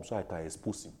to come so I can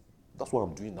expose him. That's what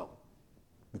I'm doing now.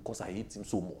 Because I hate him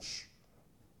so much.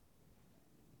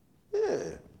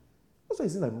 Yeah. That's why I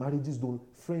say like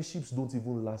friendships don't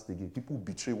even last again. People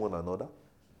betray one another.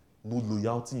 No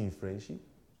loyalty in friendship.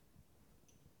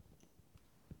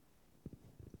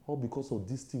 All because of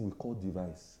this thing we call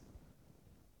device.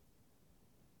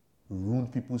 Ruin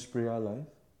people's prayer life.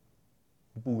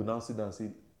 People will now sit down and say,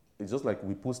 it's just like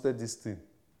we posted this thing.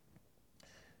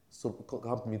 So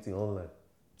camp meeting online.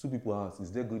 2 people asked,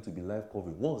 is there going to be live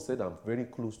coverage? One said, I'm very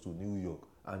close to New York.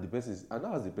 And the person is, and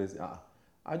I asked the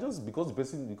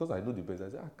person, because I know the person,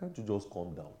 I said, can't you just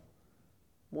calm down?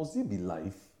 Must it be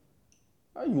live?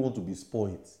 How you want to be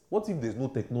spoiled? What if there's no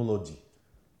technology?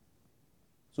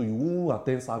 So you won't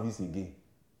attend service again.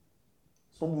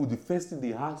 Some people, the first thing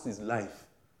they ask is life.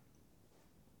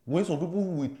 When some people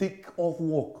will take off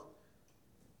work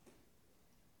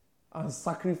and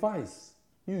sacrifice,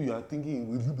 you are thinking,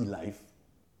 will you be live?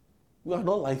 We are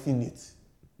not life in it.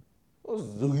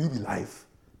 Will you be live?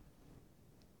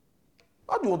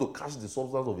 How do you want to catch the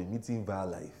substance of a meeting via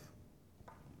life?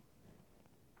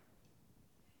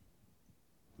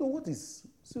 No, these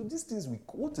things,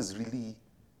 what is really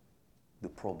the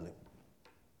problem?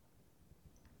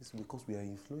 It's because we are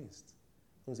influenced.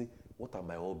 You say, what are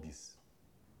my hobbies?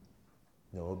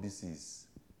 Your hobbies is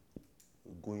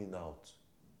going out.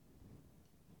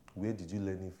 Where did you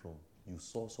learn it from? You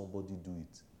saw somebody do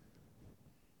it.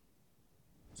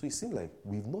 So it seems like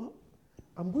we've not.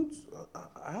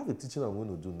 I have a teaching I'm going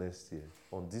to do next year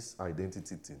on this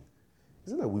identity thing. It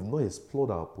seems like we've not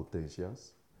explored our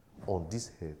potentials on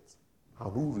this earth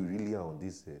and who we really are on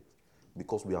this earth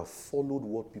because we have followed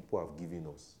what people have given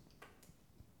us.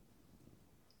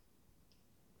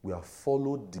 We have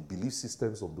followed the belief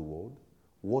systems of the world,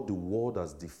 what the world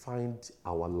has defined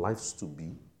our lives to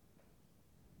be,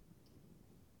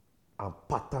 and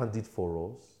patterned it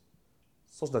for us,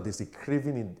 such that there's a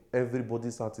craving in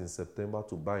everybody's heart in September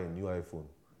to buy a new iPhone.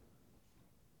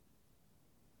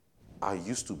 I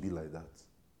used to be like that.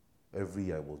 Every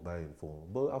year I was buying a phone.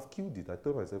 But I've killed it. I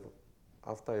tell myself,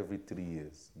 after every 3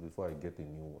 years, before I get a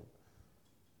new one.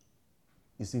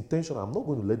 It's intentional. I'm not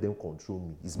going to let them control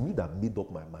me. It's me that made up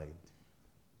my mind.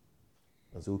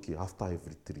 I say, okay, after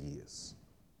every 3 years,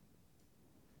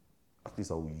 at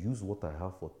least I will use what I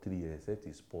have for 3 years, let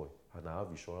it spoil, and I have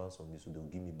insurance on it, so they'll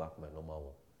give me back my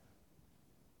normal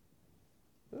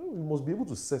one. You must be able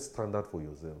to set standard for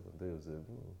yourself and tell yourself,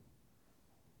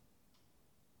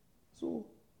 So,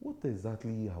 what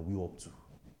exactly are we up to?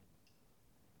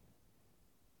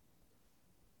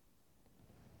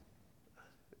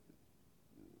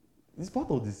 It's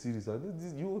part of the series.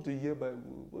 You want to hear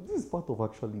Bible, but this is part of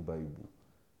actually Bible.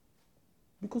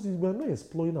 Because we are not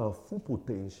exploring our full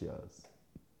potentials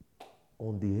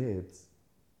on the earth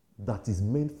that is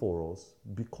meant for us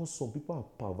because some people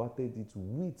have perverted it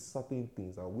with certain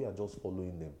things and we are just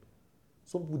following them.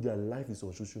 Some people, their life is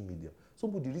on social media.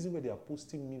 Some people, the reason why they are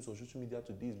posting memes on social media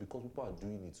today is because people are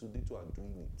doing it, so they too are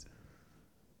doing it.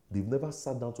 They've never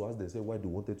sat down to ask themselves why they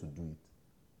wanted to do it.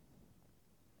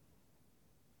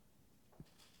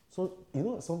 So,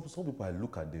 some people, I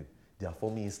look at them, they are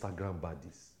forming Instagram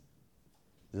baddies.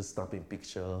 Just snapping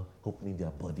picture, opening their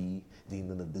body, doing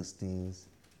none of those things.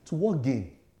 To what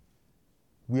gain?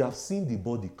 We have seen the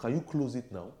body. Can you close it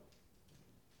now?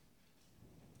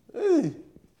 Hey,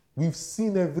 we've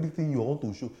seen everything you want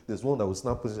to show. There's one that will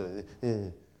snap picture.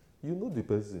 Hey, you know the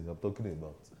person I'm talking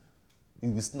about. He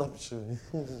will snap picture.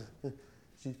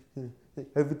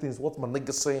 Everything is what my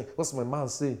nigga saying, what's my man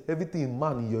saying, everything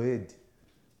man in your head.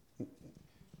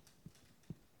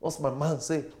 What's my man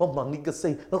say? What my nigga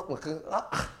say?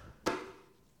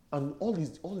 And all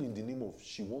in the name of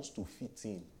she wants to fit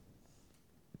in.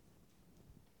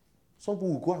 Some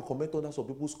people will go and comment on some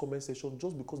people's comment section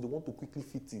just because they want to quickly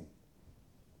fit in.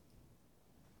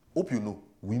 Hope you know.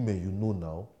 Women, you know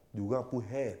now. They will go and put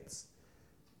heads.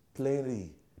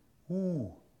 Plenty.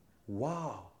 Ooh.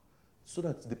 Wow. So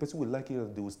that the person will like it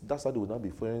and that's how they will now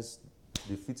be friends.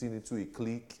 They fit in into a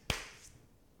clique.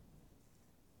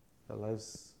 Their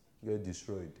lives get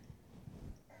destroyed.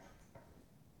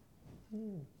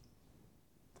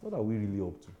 What are we really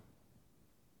up to?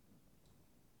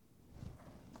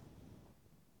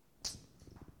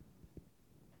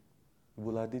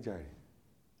 Ibola Adejare.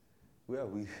 Where are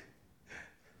we?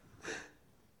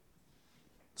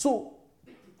 So,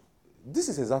 this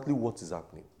is exactly what is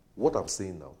happening. What I'm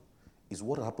saying now is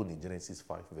what happened in Genesis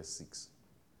 5, verse 6.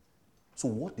 So,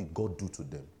 what did God do to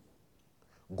them?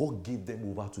 God gave them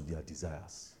over to their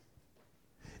desires.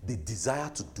 They desire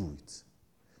to do it.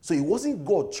 So it wasn't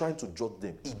God trying to judge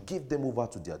them. He gave them over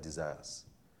to their desires.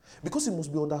 Because it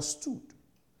must be understood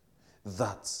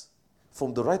that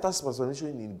from the writer's perspective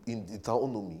in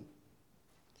Deuteronomy,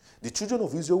 the children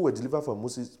of Israel were delivered from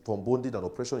Moses from bondage and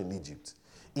oppression in Egypt.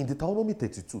 In Deuteronomy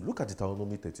 32, look at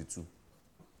Deuteronomy 32.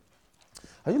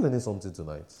 Are you learning something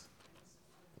tonight?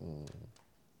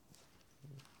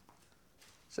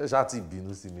 Ṣé ṣáà ti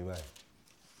bínú sí mi báyìí?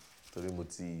 Torí mo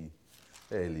ti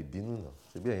lè bínú náà.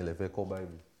 Ṣebí ẹ̀yin lẹ fẹ́ kọ́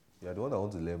Bible. You are the one that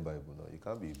want to learn Bible now. You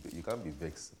can't be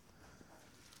vexed.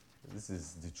 This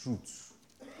is the truth.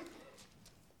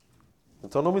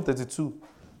 Deuteronomy 32,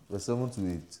 verse 7 to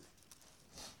 8.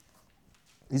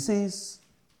 It says,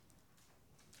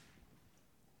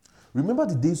 remember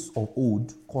the days of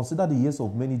old, consider the years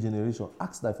of many generations.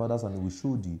 Ask thy fathers, and he will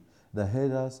show thee the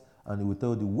headers, and he will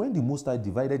tell thee when the Most High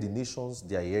divided the nations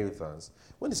their inheritance,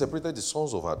 when he separated the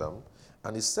sons of Adam,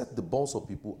 and he set the bonds of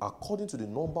people according to the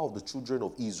number of the children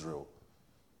of Israel.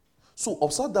 So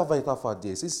observe that vital fact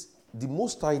there. It says the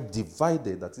Most High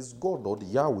divided, that is God or the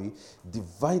Yahweh,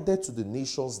 divided to the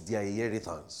nations their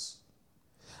inheritance.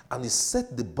 And he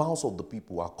set the bounds of the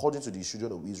people according to the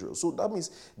children of Israel. So that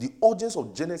means the audience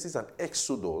of Genesis and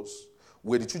Exodus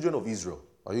were the children of Israel.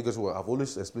 Are you guys aware? I've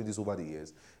always explained this over the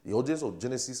years. The audience of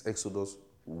Genesis, Exodus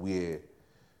were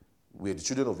the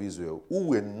children of Israel who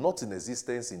were not in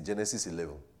existence in Genesis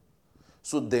 11.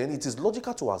 So then it is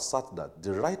logical to assert that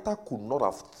the writer could not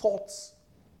have thought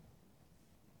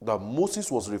that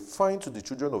Moses was referring to the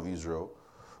children of Israel,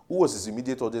 who was his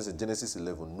immediate audience in Genesis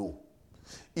 11. No.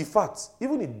 In fact,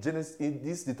 even in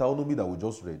this Deuteronomy that we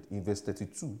just read, in verse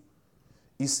 32,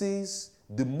 it says,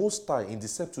 the Most High, in the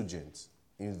Septuagint,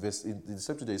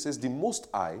 it says, the Most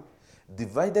High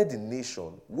divided the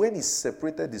nation when he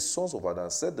separated the sons of Adam,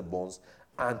 set the bonds,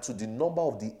 and to the number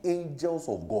of the angels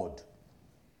of God.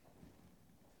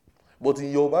 But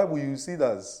in your Bible, you see it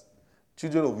as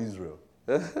children of Israel.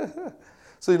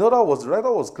 So in other words, the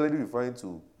writer was clearly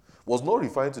was not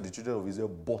referring to the children of Israel,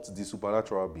 but the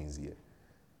supernatural beings here.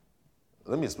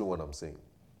 Let me explain what I'm saying.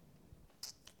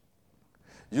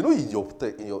 You know,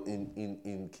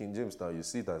 in King James now, you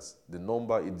see it as the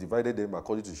number, it divided them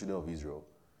according to the children of Israel.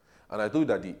 And I told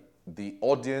you that the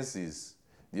audience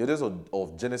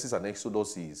of Genesis and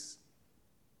Exodus is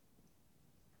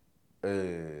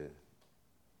the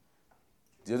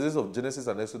audience of Genesis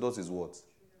and Exodus is what?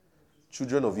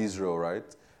 Children of Israel,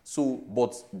 right? So,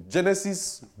 but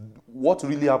Genesis, what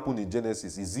really happened in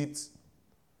Genesis? Is it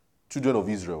children of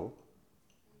Israel?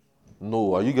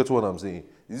 No, are you getting what I'm saying?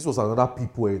 This was another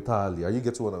people entirely. Are you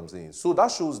getting what I'm saying? So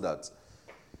that shows that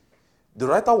the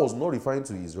writer was not referring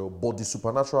to Israel, but the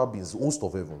supernatural beings, host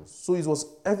of heavens. So it was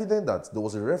evident that there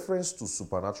was a reference to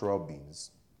supernatural beings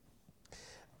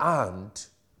and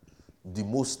the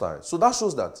Most High. So that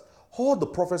shows that all the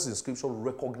prophets in Scripture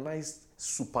recognized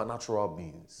supernatural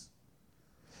beings,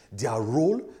 their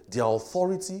role, their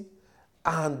authority,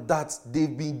 and that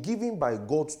they've been given by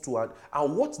God to,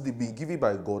 and what they've been given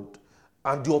by God,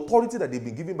 and the authority that they've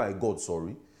been given by God,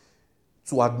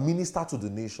 to administer to the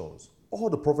nations. All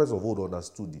the prophets of old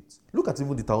understood it. Look at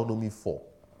even Deuteronomy 4.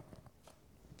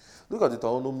 Look at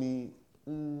Deuteronomy.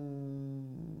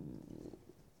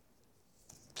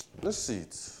 Let's see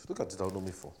it. Look at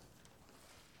Deuteronomy 4.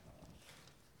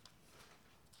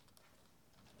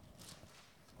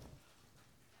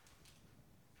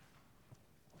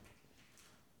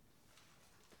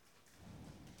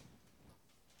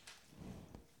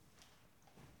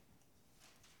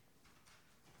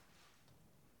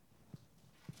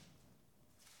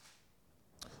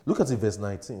 Look at it, verse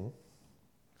 19.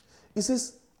 It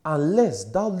says, unless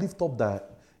thou lift up thy...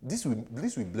 This will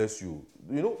bless you.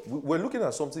 You know, we're looking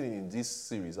at something in this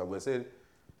series, and we're saying,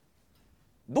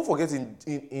 don't forget,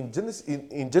 in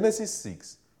Genesis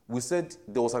 6, we said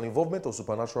there was an involvement of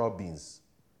supernatural beings,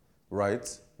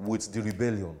 right, with the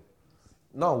rebellion.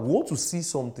 Now, we want to see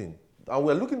something, and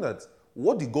we're looking at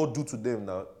what did God do to them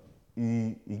now?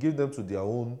 He gave them to their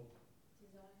own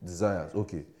desires.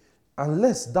 Okay.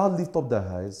 Unless thou lift up thy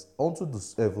eyes unto the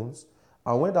heavens,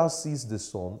 and when thou seest the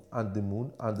sun and the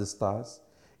moon and the stars,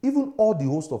 even all the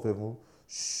host of heaven,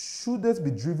 shouldest be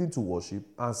driven to worship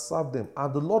and serve them.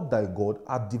 And the Lord thy God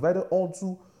hath divided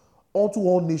unto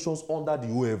all nations under the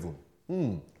whole heaven.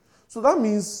 So that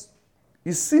means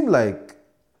it seemed like,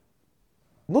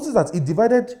 notice that he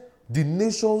divided the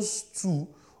nations to,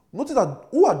 notice that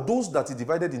who are those that he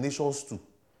divided the nations to?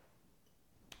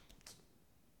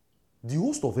 The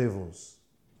host of heavens.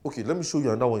 Okay, let me show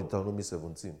you another one in Deuteronomy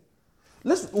 17.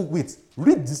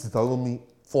 Read this Deuteronomy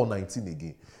 4:19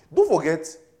 again. Don't forget,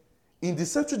 in the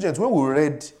Septuagint, when we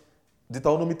read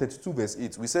Deuteronomy 32 verse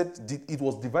 8, we said it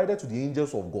was divided to the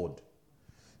angels of God.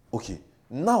 Okay.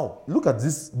 Now, look at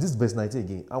this verse 19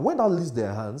 again. And when thou lift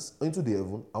their hands into the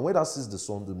heaven, and when thou seest the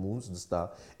sun, the moons, the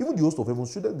star, even the host of heaven,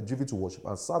 should they be driven to worship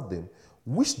and serve them,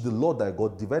 which the Lord thy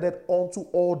God divided unto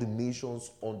all the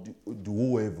nations on the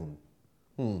whole heaven.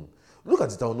 Look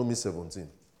at Deuteronomy 17.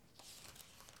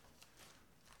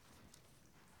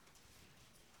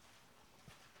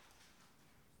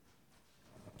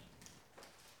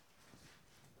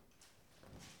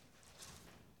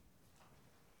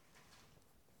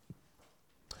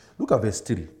 Look at verse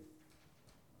 3.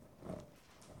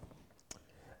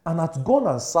 And hath gone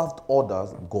and served other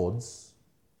gods,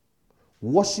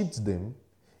 worshipped them,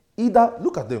 either,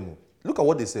 look at them, look at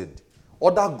what they said.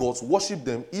 Other gods, worship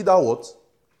them, either what?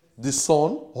 The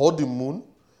sun or the moon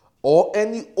or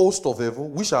any host of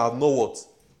heaven, which I have not what?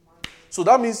 So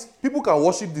that means people can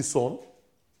worship the sun,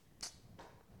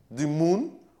 the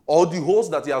moon, or the host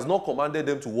that he has not commanded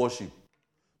them to worship.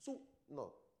 So,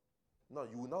 now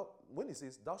you will now, when he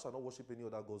says, thou shalt not worship any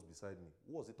other gods beside me,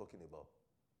 what was he talking about?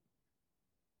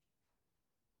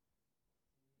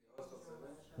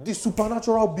 The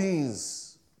supernatural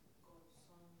beings.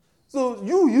 So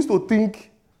you used to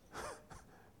think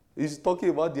he's talking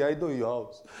about the idol in your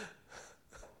house.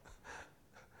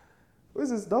 When he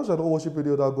says, thou shalt not worship any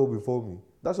other god before me,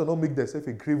 thou shalt not make thyself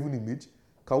a graven image.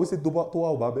 Can we say Toa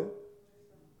Ubabe?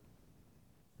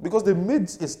 Because they made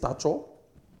a statue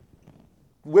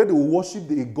where they worship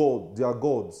a god, their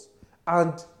gods.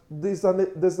 And there's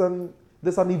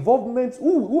an involvement.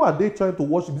 Who are they trying to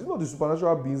worship? It's not the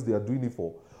supernatural beings they are doing it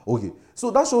for. Okay,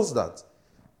 so that shows that.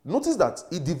 Notice that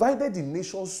he divided the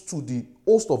nations to the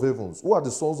host of heavens, who are the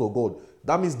sons of God.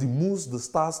 That means the moons, the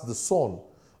stars, the sun,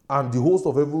 and the host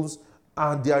of heavens,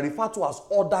 and they are referred to as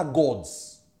other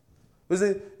gods. They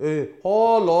say,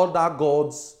 all other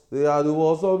gods, they are the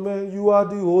works of men. You are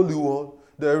the Holy One.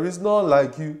 There is none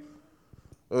like you.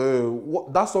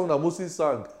 That song that Moses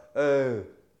sang,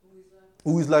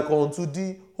 who is like unto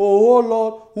thee, O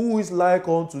Lord, who is like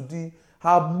unto thee,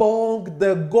 among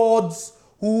the gods,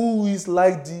 who is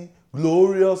like thee,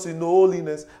 glorious in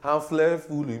holiness and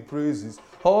fearful in praises,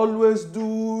 always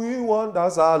doing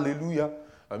wonders, hallelujah.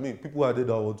 I mean, people are there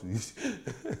that want to eat.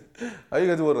 Are you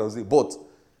getting what I'm saying? But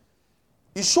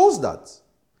it shows that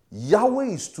Yahweh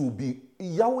is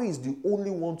the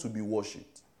only one to be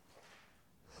worshipped.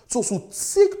 So to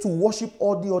seek to worship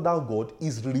all the other God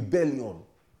is rebellion,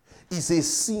 is a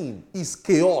sin, is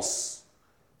chaos.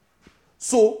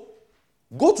 So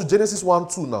go to Genesis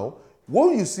 1:2 now.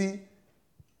 When you see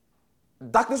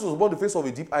darkness was upon the face of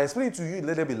the deep, I explained to you,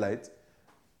 let there be light.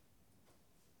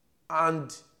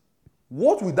 And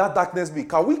what will that darkness be?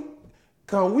 Can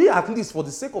we at least, for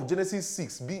the sake of Genesis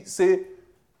 6, say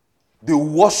they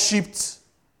worshipped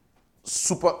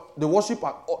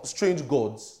strange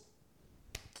gods?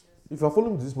 If you are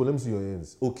following this, let me see your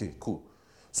hands. Okay, cool.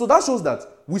 So that shows that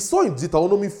we saw in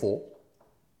Deuteronomy 4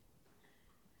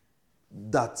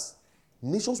 that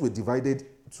nations were divided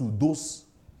to those.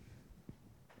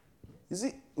 You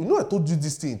see, I told you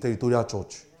this thing in Territorial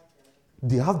Church.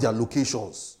 They have their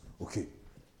locations. Okay.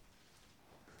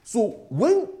 So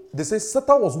when they say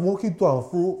Satan was walking to and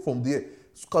fro from there,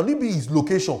 can it be his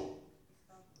location?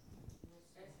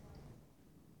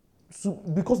 So,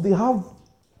 because they have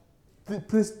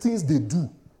things they do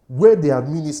where they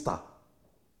administer.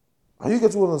 Are you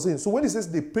getting what I'm saying? So when he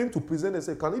says they came to present and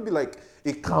say, can it be like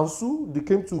a council? They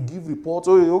came to give reports.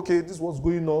 Oh, okay, this is what's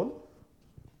going on.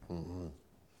 Mm-hmm.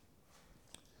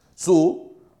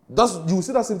 So you will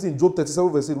see that same thing in Job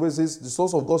 37 verse 8, where it says the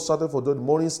sons of God shouted for the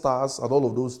morning stars and all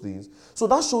of those things. So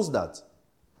that shows that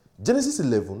Genesis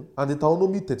 11 and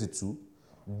Deuteronomy 32,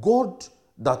 God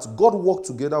worked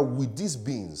together with these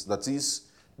beings, that is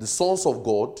the sons of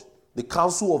God, the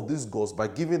council of these gods, by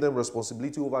giving them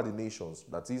responsibility over the nations.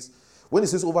 That is, when it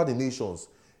says over the nations,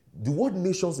 the word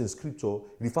nations in scripture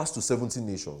refers to 70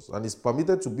 nations, and it's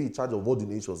permitted to be in charge of all the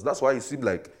nations. That's why you see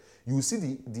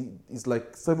it's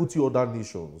like 70 other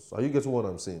nations. Are you getting what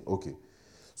I'm saying? Okay.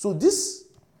 So this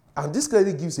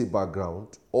clearly gives a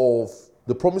background of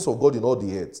the promise of God in all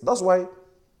the earth. That's why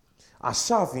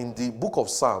Asaph in the book of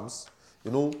Psalms,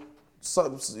 look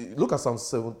at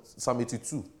Psalm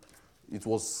 82. It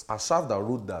was Asaph that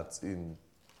wrote that in,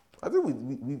 I think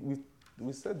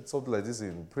we said something like this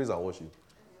in Praise and Worship.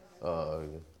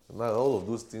 Now all of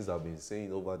those things I've been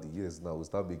saying over the years now will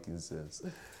start making sense.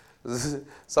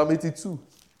 Psalm 82.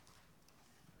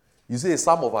 You say a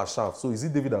Psalm of Asaph. So is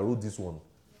it David that wrote this one?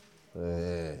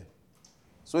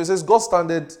 So it says, God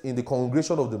standeth in the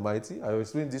congregation of the mighty. I will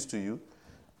explain this to you.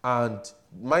 And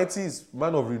mighty is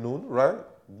man of renown, right?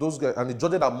 Those guys, and he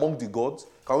judged among the gods.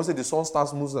 Can we say the sun,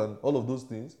 stars, moons, and all of those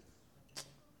things?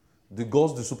 The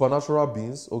gods, the supernatural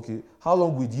beings, okay. How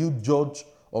long will you judge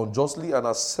unjustly and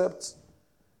accept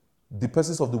the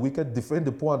persons of the wicked, defend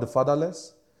the poor and the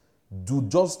fatherless? Do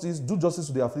justice to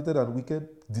the afflicted and wicked,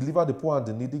 deliver the poor and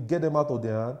the needy, get them out of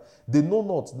their hand. They know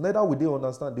not, neither will they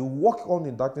understand. They walk on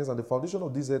in darkness, and the foundation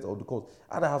of this earth of the cause.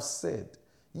 And I have said,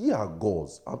 ye are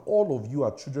gods, and all of you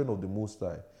are children of the Most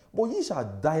High. But ye shall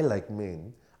die like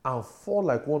men, and fall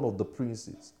like one of the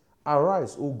princes.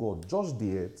 Arise, O God, judge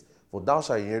the earth, for thou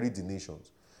shalt inherit the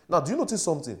nations. Now, do you notice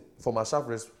something from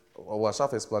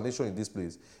Asaph explanation in this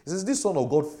place? It says, this son of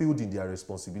God failed in their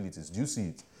responsibilities. Do you see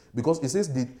it? Because it says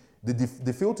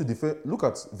they failed to defend. Look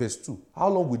at verse 2. How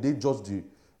long will they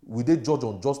judge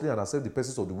unjustly and accept the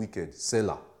persons of the wicked?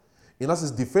 Selah. In that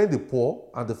says, defend the poor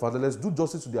and the fatherless, do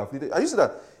justice to the afflicted. Are you see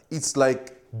that? It's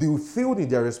like they failed in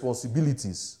their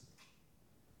responsibilities.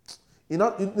 He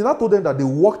not told them that they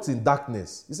walked in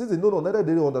darkness. He says, no, neither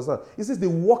did they understand. He says they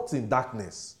walked in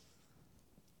darkness.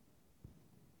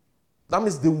 That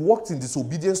means they walked in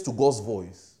disobedience to God's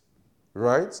voice.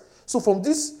 Right? So from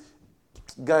this,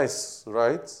 guys,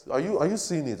 right? Are you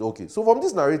seeing it? Okay. So from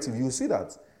this narrative, you see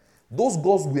that those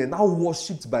gods were now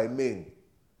worshipped by men.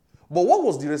 But what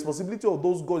was the responsibility of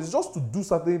those gods? It's just to do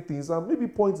certain things and maybe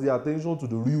point their attention to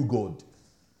the real God.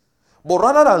 But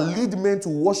rather than lead men to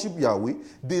worship Yahweh,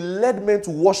 they led men to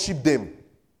worship them.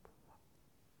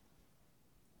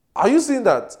 Are you seeing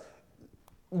that?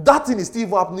 That thing is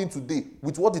still happening today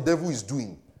with what the devil is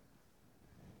doing.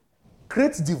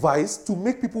 Create device to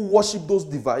make people worship those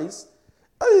devices.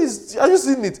 Are you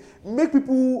seeing it? Make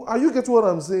people, are you getting what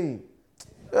I'm saying?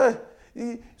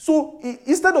 So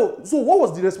what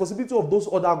was the responsibility of those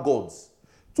other gods?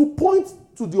 To point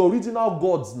to the original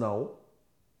gods now.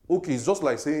 Okay, it's just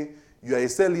like saying, you are a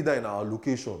cell leader in our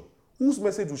location. Whose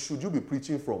message should you be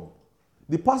preaching from?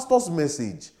 The pastor's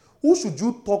message. Who should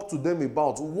you talk to them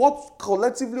about? What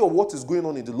collectively or what is going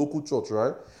on in the local church,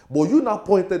 right? But you now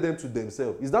pointed them to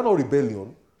themselves. Is that not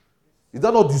rebellion? Is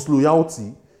that not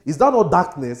disloyalty? Is that not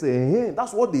darkness?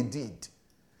 That's what they did.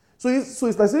 So it's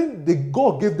like saying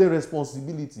God gave them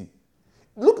responsibility.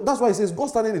 Look, that's why it says God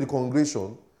standing in the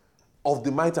congregation of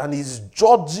the mighty and is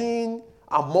judging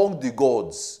among the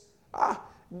gods.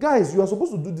 Guys, you are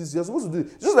supposed to do this. You are supposed to do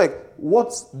this. Just like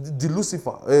what the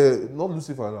Lucifer, not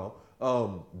Lucifer now,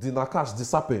 the Nakash, the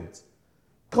serpent,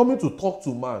 coming to talk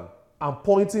to man and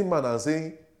pointing man and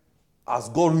saying, as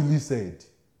God really said.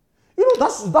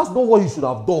 That's not what he should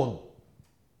have done.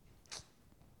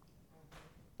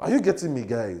 Are you getting me,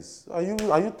 guys? Are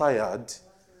you tired?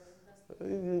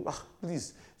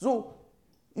 Please. So,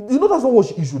 that's not what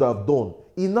he should have done.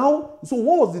 So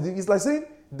what was the thing? It's like saying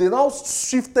they now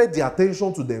shifted the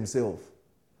attention to themselves.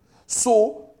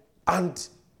 So, and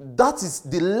that is,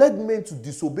 they led men to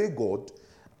disobey God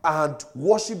and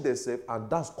worship themselves, and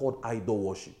that's called idol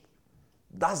worship.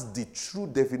 That's the true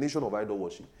definition of idol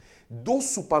worship.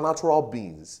 Those supernatural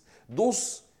beings,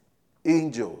 those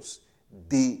angels,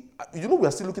 we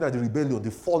are still looking at the rebellion,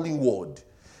 the fallen world.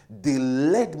 They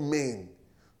led men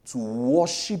to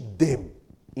worship them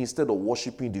instead of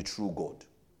worshiping the true God.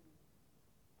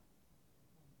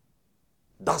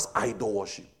 That's idol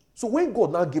worship. So when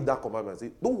God now gave that commandment,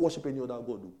 say, don't worship any other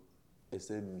God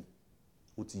except me.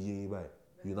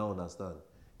 You now understand?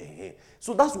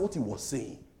 So that's what he was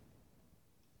saying.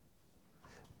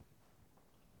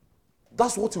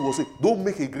 That's what he was saying. Don't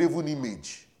make a graven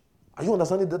image. Are you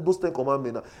understanding those 10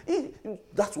 commandments now?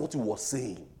 That's what he was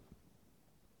saying.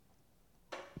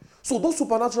 So those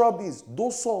supernatural beings,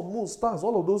 those sun, moon, stars,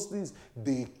 all of those things,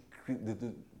 they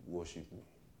worship me.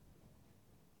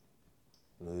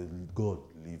 God,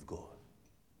 leave God.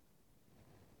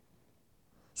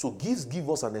 So give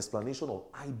us an explanation of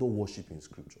idol worship in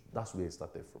Scripture. That's where it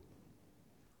started from.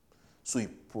 So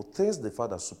it protects the fact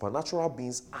that supernatural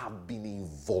beings have been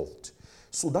involved.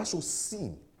 So that shows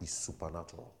sin is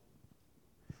supernatural.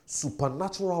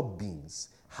 Supernatural beings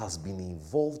has been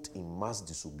involved in mass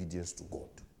disobedience to God.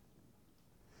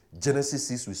 Genesis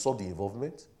 6, we saw the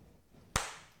involvement.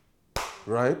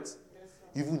 Right? Yes,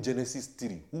 even Genesis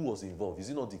 3, who was involved? Is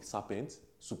it not the serpent?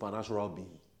 Supernatural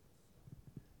being.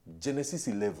 Genesis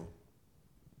 11,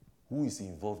 who is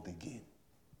involved again?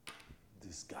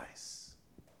 These guys.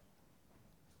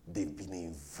 They've been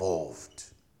involved.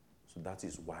 So that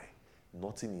is why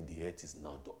nothing in the earth is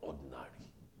now the ordinary.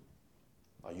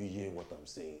 Are you hearing what I'm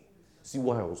saying? See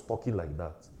why I was talking like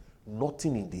that?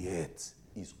 Nothing in the earth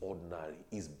is ordinary.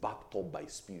 It's backed up by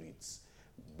spirits.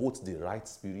 Both the right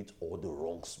spirit or the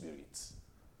wrong spirit.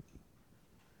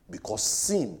 Because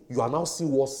sin, you are now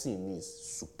seeing what sin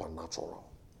is. Supernatural.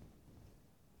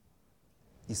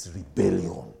 It's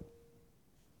rebellion.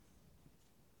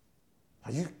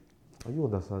 Are you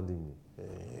understanding me?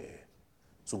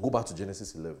 So go back to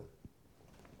Genesis 11.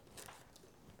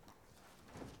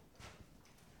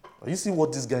 Are you seeing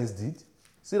what these guys did?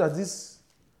 See that this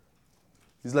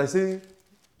is like saying,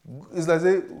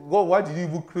 God, why did you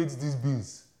even create these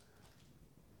beings?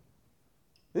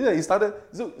 Yeah, he started.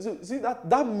 So see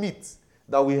that myth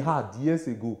that we had years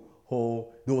ago,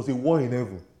 there was a war in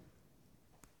heaven.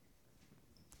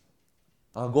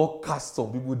 And God cast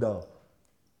some people down.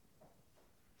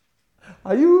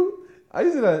 Are you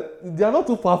seeing that they are not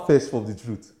too far-fetched from the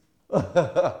truth?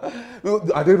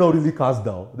 Are they not really cast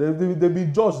down? They've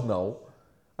been judged now.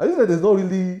 Are you saying there's not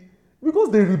really,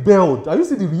 because they rebelled? Are you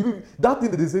seeing that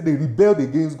thing that they say they rebelled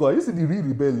against God? Are you seeing the real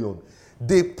rebellion?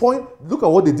 Look at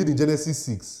what they did in Genesis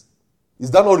 6.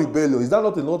 Is that not rebellion? Is that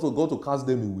not enough for God to cast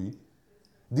them away?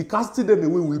 The casting them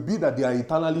away will be that they are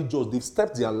eternally judged. They've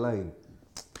stepped their line.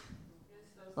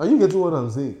 Are you getting what I'm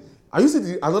saying? Are you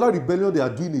seeing another rebellion they are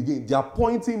doing again? They are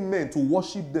appointing men to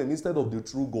worship them instead of the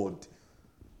true God.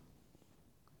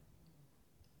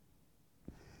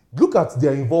 Look at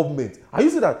their involvement. Are you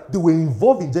seeing that they were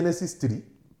involved in Genesis 3?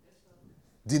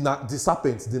 The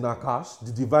serpent, the Nakash,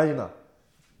 the diviner.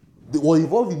 They were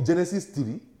involved in Genesis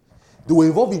 3. They were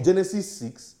involved in Genesis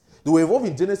 6. They were involved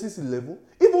in Genesis 11.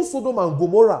 Even Sodom and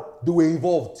Gomorrah, they were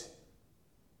involved.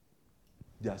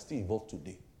 They are still involved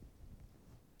today.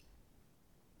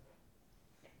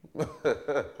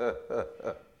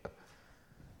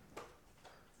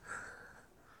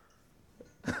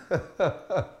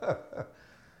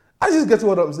 I just get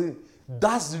what I'm saying.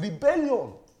 That's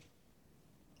rebellion.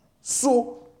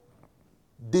 So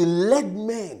they led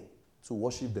men to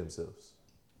worship themselves.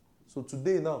 So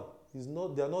today now,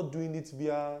 they are not doing it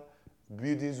via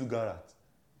building Zugarat.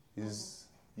 It's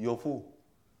your phone,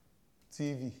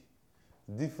 TV,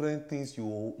 different things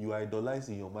you idolize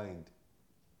in your mind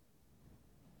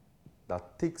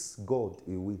that takes God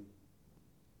away.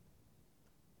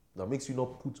 That makes you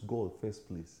not put God first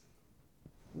place.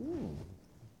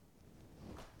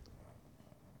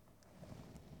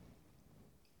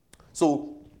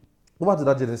 So, go back to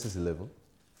that Genesis 11.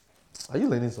 Are you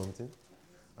learning something?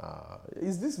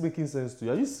 Is this making sense to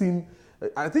you? Are you seeing?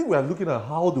 I think we are looking at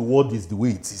how the world is the way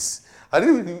it is. I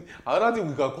think another thing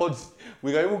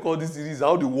we can even call this series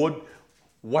why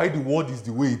the world is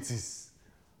the way it is,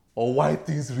 or why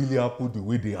things really happen the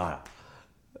way they are.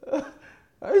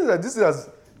 I think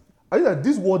that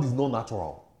this world is not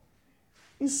natural.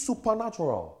 It's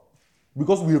supernatural,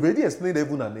 because we already explained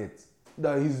heaven and earth.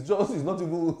 That it's not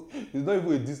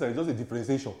even a distance, it's just a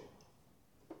differentiation.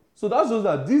 So that shows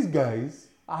that these guys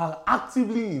are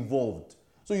actively involved.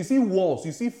 So you see wars,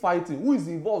 you see fighting. Who is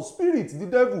involved? Spirit, the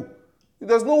devil.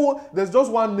 There's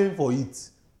just one name for it.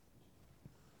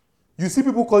 You see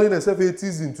people calling themselves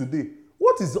atheism today.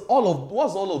 What's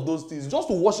all of those things? Just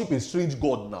to worship a strange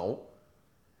God now.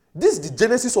 This is the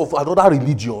genesis of another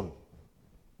religion.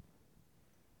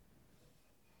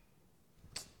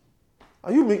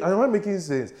 Am I making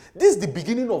sense? This is the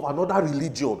beginning of another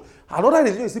religion. Another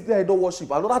religion is simply idol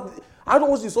worship. Idol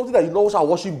worship is something that you know shall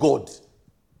worship God.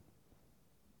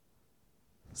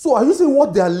 So are you saying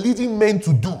what they are leading men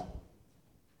to do?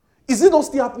 Is it not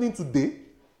still happening today?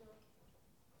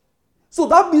 So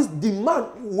that means the man,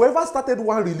 whoever started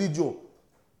one religion,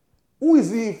 who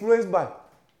is he influenced by?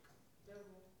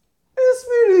 A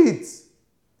spirit.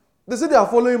 They say they are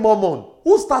following Mormon.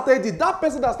 Who started it? That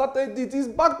person that started it is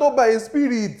backed up by a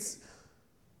spirit. These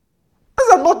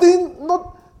are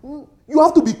you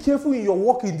have to be careful in your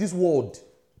work in this world.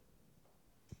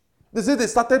 They say they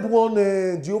started one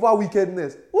Jehovah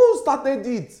wickedness. Who started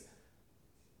it?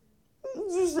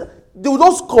 They will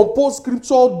just compose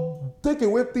scripture, take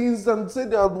away things, and say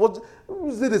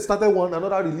they started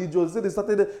another religion. Say they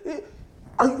started.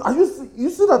 You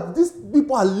see that these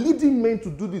people are leading men to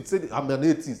do this? Say I'm an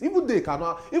atheist. Even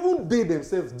they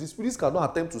themselves, the spirits cannot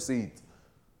attempt to say it.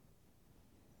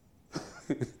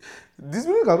 The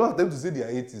spirits cannot attempt to say they are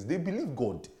atheists. They believe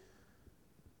God.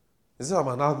 They say I'm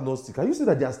an agnostic. Can you see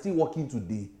that they are still working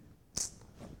today?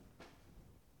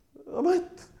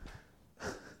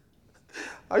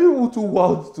 Are you too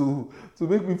wild to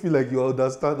make me feel like you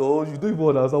understand, or you don't even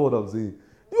understand what I'm saying?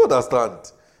 You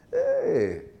understand?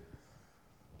 Hey.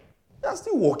 They are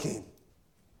still working.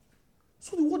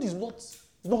 So the word is not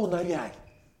ordinary eye.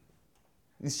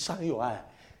 It's shine your eye.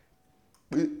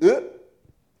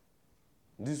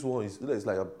 This one it's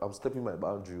like I'm stepping my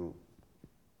boundary.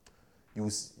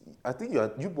 I think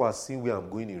you are seeing where I'm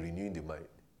going in renewing the mind.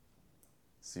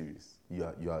 Serious. You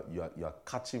are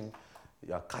catching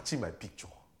my picture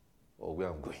of where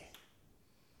I'm going.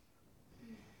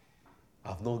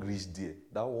 I've not reached there.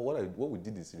 That what we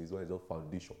did in series one is just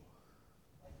foundation.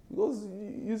 Because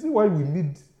you see why we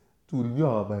need to renew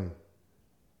our mind.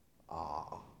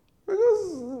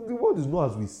 Because the world is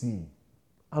not as we see.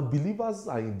 And believers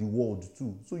are in the world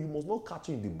too. So you must not catch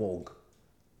in the bug.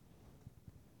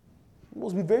 You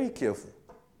must be very careful.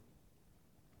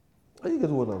 Are you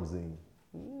getting what I'm saying?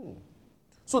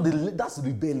 So that's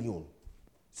rebellion.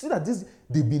 See that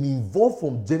they've been involved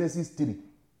from Genesis 3.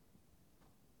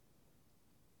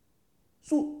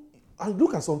 So, and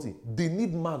look at something. They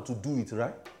need man to do it,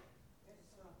 right?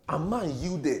 And man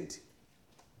yielded.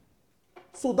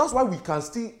 So that's why we can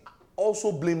still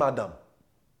also blame Adam.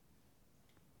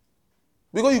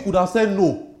 Because he could have said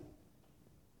no.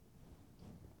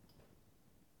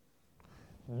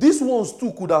 These ones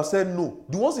too could have said no.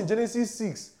 The ones in Genesis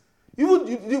 6. Even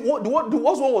the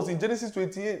worst one was in Genesis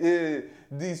 28.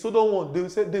 The Sodom one. They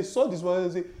said they saw this one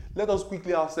and say, let us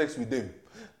quickly have sex with them.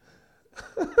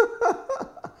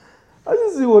 I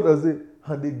just see what I say.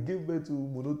 And they gave birth to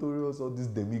Monotorious, all these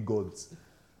demigods.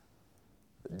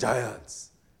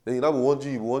 Giants. Then you now be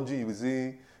wondering, you will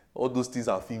say all those things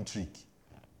are film trick.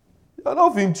 They are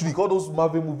not film trick. All those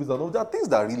Marvel movies are not. They are things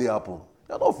that really happen.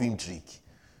 They are not film trick.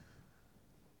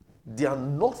 They are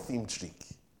not film trick.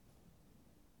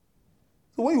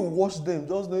 So when you watch them,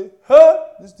 just say, hey,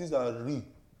 these things are real.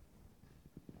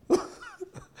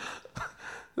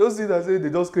 Don't see that say they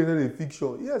just created a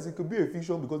fiction. Yes, it could be a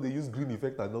fiction because they use green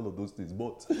effect and all of those things.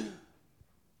 But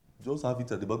just have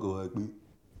it at the back of your head.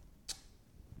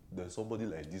 There's somebody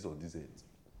like this on this end.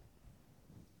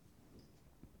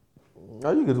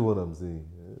 Are you getting what I'm saying?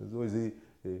 So I say,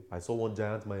 hey, I saw one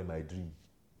giant man in my dream.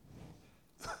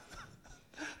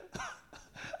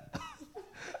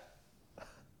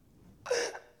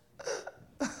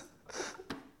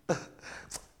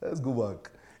 Let's go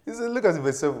back. He said, look at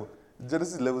verse 7.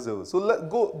 Genesis 11:7. So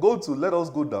let us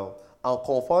go down and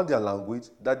confound their language,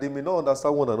 that they may not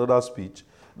understand one another's speech.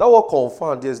 That word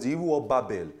confound, yes, the evil word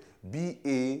Babel.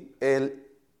 B-A-L-A-L,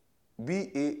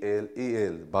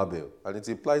 Babel. And it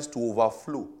implies to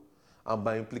overflow. And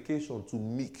by implication, to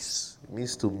mix. It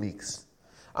means to mix.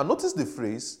 And notice the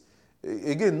phrase.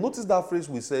 Again, notice that phrase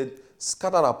we said,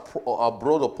 scattered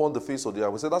abroad upon the face of the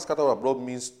earth. We said that scattered abroad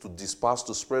means to disperse,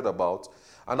 to spread about.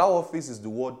 And our face is the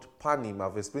word panim.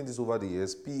 I've explained this over the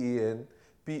years.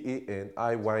 P-A-N-I-Y-M.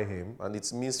 And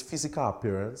it means physical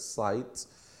appearance, sight,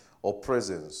 or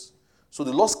presence. So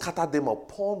the Lord scattered them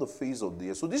upon the face of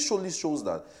the earth. So this surely shows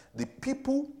that the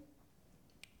people,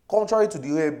 contrary to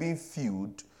the earth being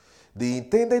filled, they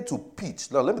intended to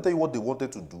pitch. Now let me tell you what they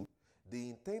wanted to do. They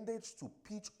intended to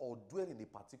pitch or dwell in a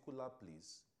particular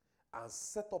place and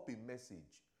set up a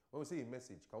message. When we say a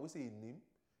message, can we say a name,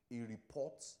 a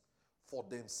report for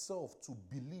themselves to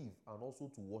believe and also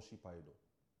to worship idol?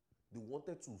 They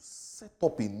wanted to set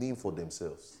up a name for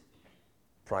themselves.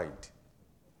 Pride.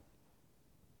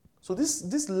 So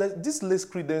this lays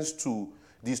credence to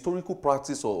the historical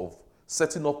practice of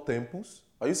setting up temples.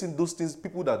 Are you seeing those things?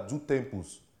 People that do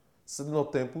temples, setting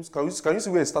up temples. Can you see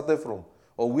where it started from?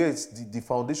 Or where it's the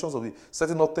foundations of it?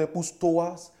 Setting up temples,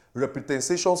 towers,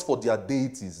 representations for their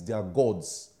deities, their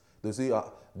gods. They say,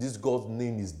 this God's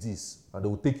name is this. And they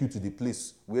will take you to the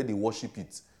place where they worship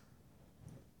it.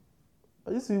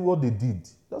 Are you seeing what they did?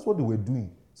 That's what they were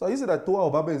doing. So you say that Tower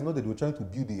of Babel is not that they were trying to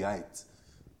build a height.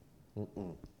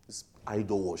 It's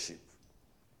idol worship.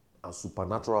 And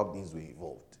supernatural beings were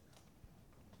involved.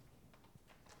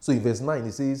 So in verse 9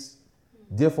 it says,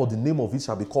 therefore the name of it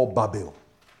shall be called Babel,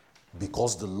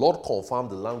 because the Lord confirmed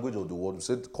the language of the word. We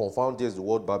said confound, there's the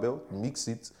word Babel, mix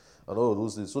it, and all of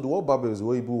those things. So the word Babel is the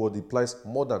Hebrew word. It implies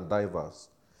more than diverse.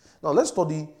 Now let's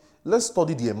study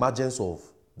the emergence of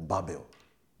Babel.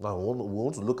 Now we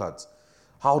want to look at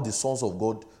how the sons of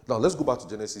God. Now let's go back to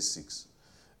Genesis 6.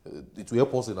 It will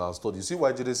help us in our study. You see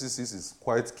why Genesis 6 is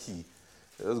quite key.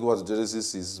 Let's go back to Genesis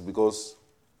 6 because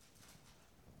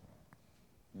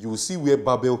you will see where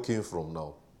Babel came from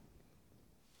now.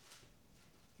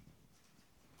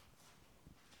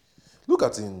 Look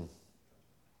at in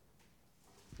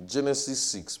Genesis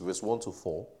 6, verse 1 to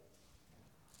 4.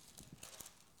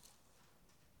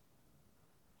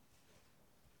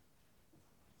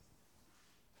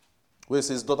 Where it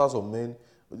says, daughters of men,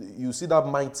 you see that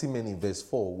mighty men in verse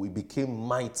 4. We became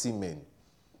mighty men.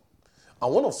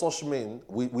 And one of such men,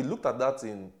 we looked at that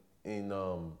in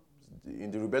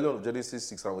the rebellion of Genesis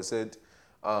 6, and we said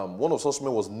one of such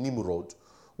men was Nimrod,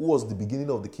 who was the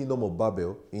beginning of the kingdom of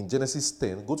Babel. In Genesis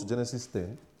 10, go to Genesis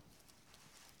 10.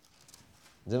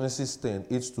 Genesis 10,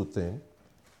 8 to 10.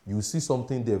 You see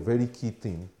something there, very key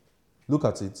thing. Look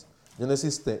at it.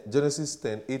 Genesis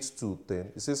 10, 8 to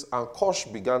 10. It says, and Cush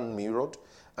began Nimrod,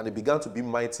 and he began to be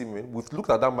mighty men. We've looked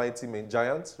at that mighty men,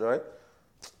 giants, right?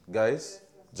 Guys?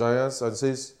 Giants, and it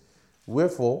says,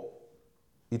 wherefore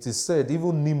it is said,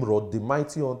 even Nimrod, the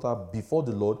mighty hunter before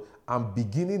the Lord, and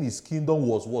beginning his kingdom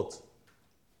was what?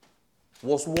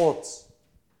 Was what?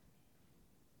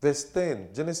 Verse 10,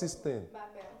 Genesis 10.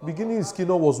 Babel. Beginning his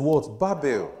kingdom was what?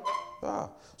 Babel.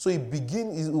 So he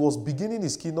was beginning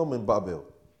his kingdom in Babel.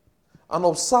 And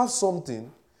observe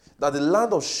something, that the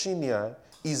land of Shinar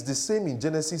is the same in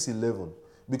Genesis 11.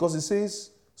 Because it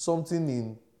says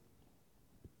something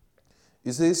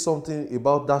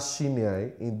about that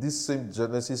Shinar in this same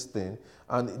Genesis 10.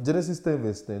 And Genesis 10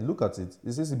 verse 10, look at it.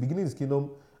 It says he beginning his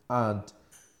kingdom and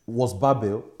was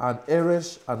Babel, and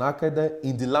Eresh and Akkad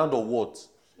in the land of what?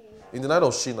 In the land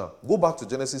of Shinar. Go back to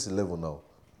Genesis 11 now.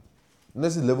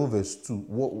 Genesis 11 verse 2,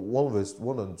 1 verse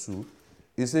 1 and 2.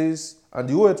 It says, and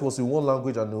the whole earth was in one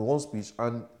language and in one speech,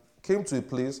 and came to a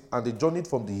place, and they journeyed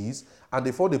from the east, and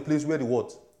they found a place where the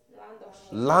what?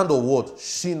 Land of what?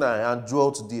 Shinar, and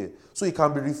dwelt there. So it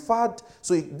can be referred,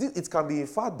 it can be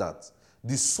inferred that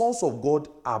the sons of God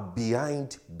are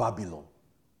behind Babylon.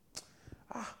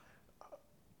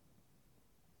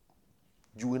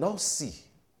 You will now see.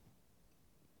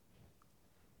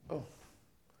 Oh,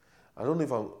 I don't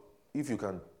know if you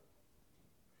can.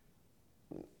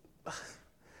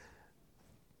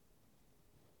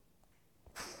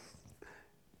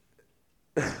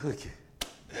 Okay.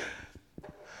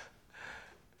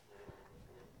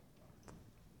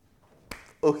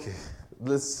 Okay,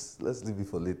 let's leave it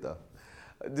for later,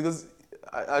 because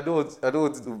I don't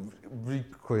want to bring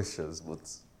questions, but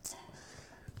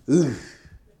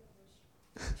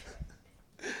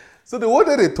so they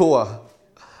wanted a Torah,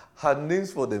 had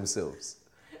names for themselves.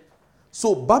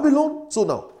 So Babylon. So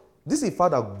now this is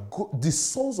father. The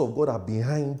sons of God are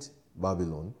behind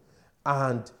Babylon,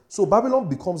 and so Babylon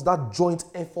becomes that joint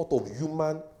effort of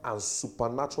human and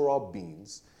supernatural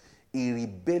beings, a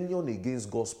rebellion against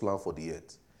God's plan for the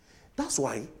earth. That's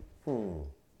why,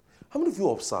 how many of you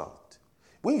observed,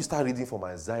 when you start reading from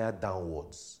Isaiah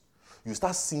downwards, you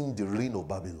start seeing the reign of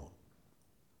Babylon?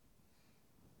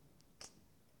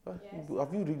 Yes.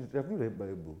 Have you read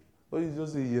Bible? Or you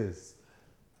just say yes?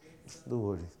 Don't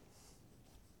worry.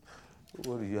 Don't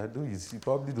worry. I know you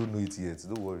probably don't know it yet.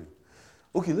 Don't worry.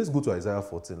 Okay, let's go to Isaiah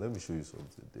 14. Let me show you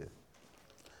something there.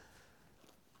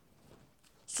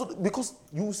 So, because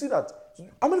you will see that,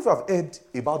 how many of you have heard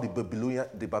about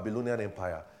the Babylonian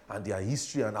Empire and their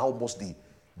history and how much they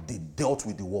dealt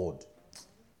with the world?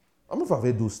 How many of you have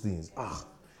heard those things?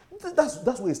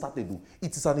 That's where it started. Though.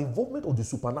 It is an involvement of the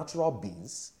supernatural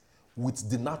beings with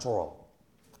the natural.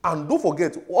 And don't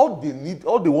forget, all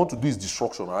they want to do is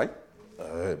destruction, right?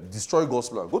 Destroy God's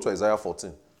plan. Go to Isaiah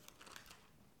 14.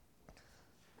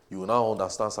 You will now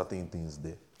understand certain things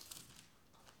there.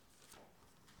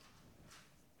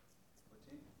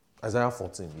 Isaiah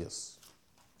 14, yes.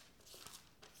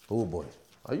 Oh boy.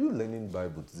 Are you learning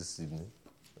Bible this evening?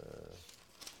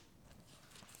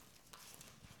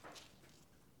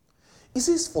 It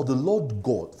says, for the Lord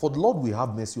will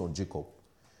have mercy on Jacob,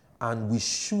 and will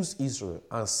choose Israel,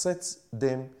 and set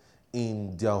them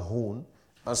in their own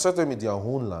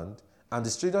land, and the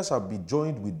strangers shall be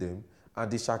joined with them, and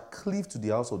they shall cleave to the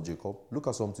house of Jacob. Look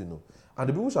at something new. And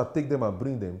the people shall take them and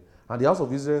bring them, and the house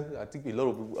of Israel, I think a lot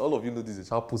of people, all of you know this,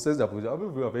 shall possess their possession. How many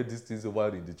people have heard these things over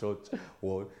in the church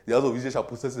world? The house of Israel shall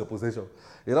possess their possession.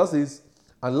 It now says,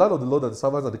 and the land of the Lord and the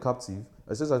servants and the captive.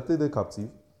 It says, I take them captive.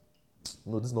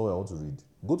 No, this is not what I want to read.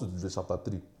 Go to verse chapter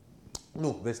 3.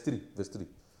 No, verse 3. Verse 3.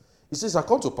 It says, shall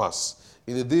come to pass,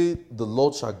 in the day the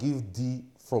Lord shall give thee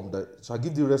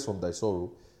rest from thy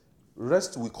sorrow.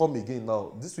 Rest will come again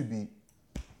now. This will be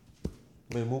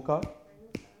Memuka.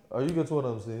 Are you getting what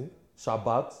I'm saying?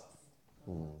 Shabbat.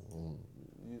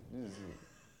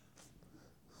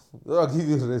 I'll give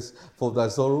you rest from thy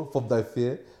sorrow, from thy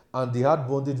fear, and the hard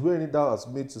bondage wherein thou hast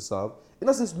made to serve. And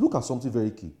that says, look at something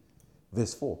very key.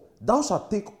 Verse 4. Thou shalt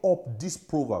take up this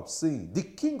proverb, saying, the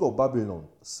king of Babylon,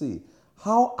 say,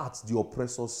 how art the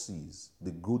oppressor sees,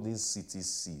 the golden city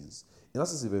sees. In that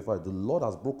says in verse 5, the Lord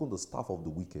has broken the staff of the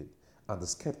wicked and the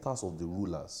scepters of the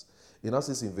rulers. In that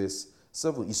says in verse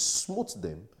 7, he smote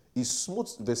them.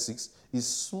 Verse 6, he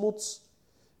smote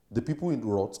the people in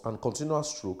wrath and continual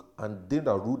stroke, and they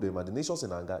that rule them, and the nations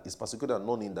in anger, is persecuted and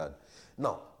none hindered.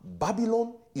 Now,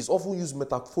 Babylon is often used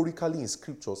metaphorically in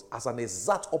scriptures as an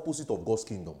exact opposite of God's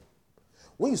kingdom.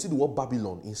 When you see the word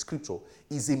Babylon in scripture,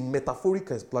 it's a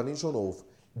metaphorical explanation of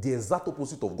the exact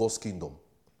opposite of God's kingdom.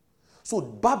 So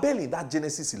Babel in that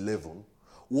Genesis 11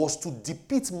 was to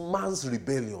depict man's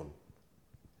rebellion.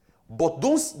 But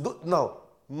now,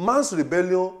 man's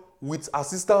rebellion with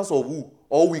assistance of who?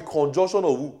 Or with conjunction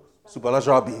of who?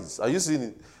 Supernatural beings. Are you seeing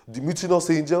it? The mutinous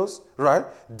angels, right?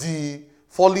 The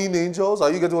Fallen angels? Are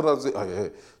you getting what I'm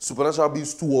saying? Supernatural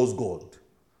beings towards God.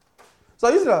 So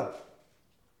are you saying that?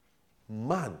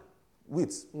 Man,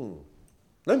 wait.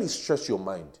 Let me stretch your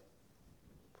mind.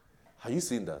 Are you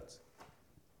saying that?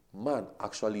 Man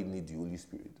actually needs the Holy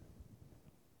Spirit.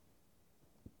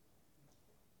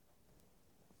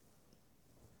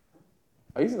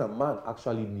 Are you saying that man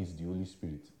actually needs the Holy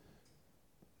Spirit?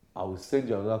 I will send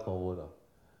you another comforter.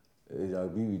 It shall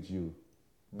be with you.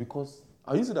 Because,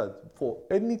 are you saying that for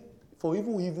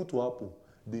even evil to happen,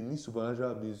 they need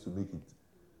supernatural beings to make it?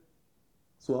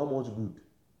 So how much good?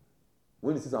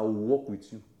 When it says, I will walk with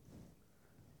you.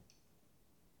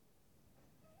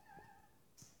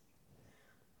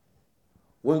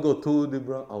 When God told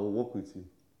Abraham, I will walk with you.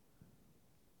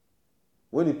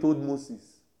 When he told Moses,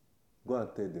 go and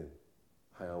tell them,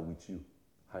 I am with you.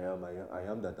 I am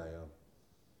that I am.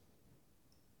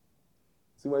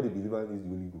 See why the believer needs the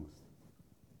Holy Ghost.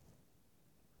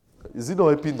 Is it not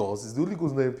helping us? Is the Holy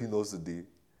Ghost not helping us today?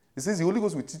 He says the Holy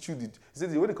Ghost will teach you. He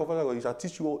says, when the Comforter God, he shall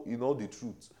teach you all, in all the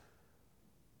truth.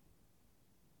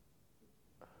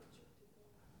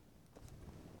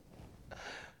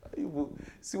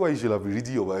 See why you should have been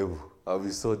reading your Bible. I'll be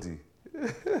studying.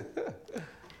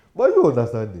 But you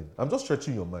understanding? I'm just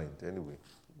stretching your mind anyway.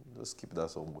 Just keep that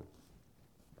somewhere.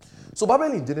 So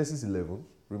Babel in Genesis 11,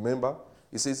 remember,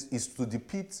 it says, is to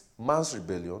defeat man's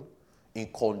rebellion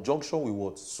in conjunction with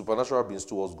what? Supernatural beings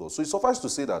towards God. So it suffices to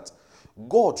say that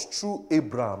God, through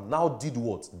Abraham, now did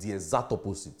what? The exact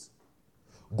opposite.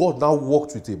 God now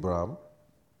walked with Abraham.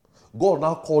 God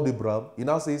now called Abraham. He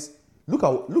now says, look,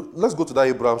 let's go to that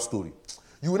Abraham story.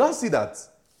 You will now see that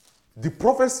the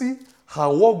prophecy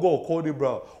and what God called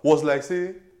Abraham was like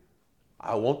saying,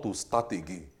 I want to start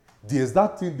again. The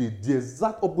exact thing, the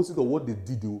exact opposite of what they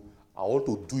did, I want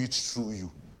to do it through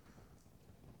you.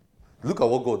 Look at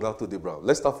what God now told Abraham.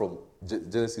 Let's start from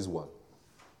Genesis 1.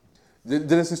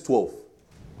 Genesis 12,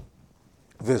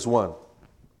 verse 1.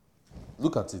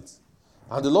 Look at it.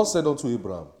 And the Lord said unto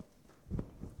Abraham,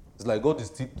 it's like God is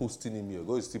still toasting him here.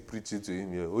 God is still preaching to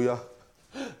him here. Oh yeah,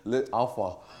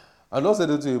 Alpha. And the Lord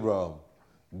said unto Abraham,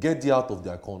 get thee out of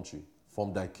thy country,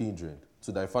 from thy kindred,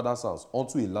 to thy father's house,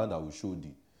 unto a land I will show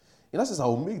thee. And that says, I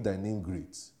will make thy name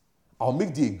great. I will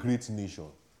make thee a great nation.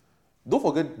 Don't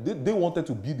forget, they wanted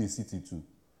to build a city too.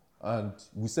 And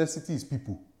we said city is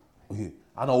people. Okay.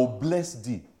 And I will bless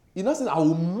thee. In that sense, I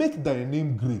will make thy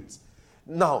name great.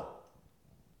 Now,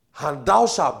 and thou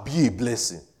shalt be a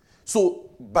blessing. So,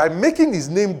 by making his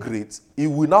name great, it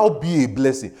will now be a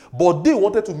blessing. But they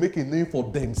wanted to make a name for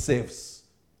themselves.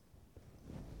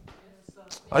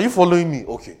 Are you following me?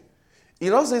 Okay. It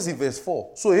now says in verse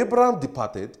 4, so Abraham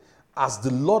departed as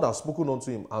the Lord had spoken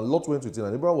unto him, and Lot went with him.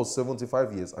 And Abraham was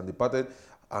 75 years and departed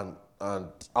and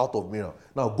out of Miram.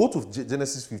 Now go to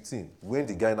Genesis 15, when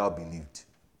the guy now believed.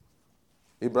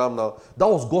 Abraham now, that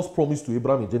was God's promise to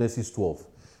Abraham in Genesis 12.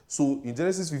 So in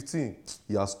Genesis 15,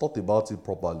 he has thought about it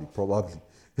properly, probably.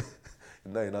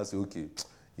 Now he now say, okay,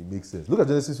 it makes sense. Look at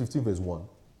Genesis 15, verse 1.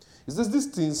 It says, these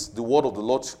things, the word of the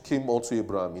Lord came unto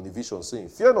Abraham in a vision, saying,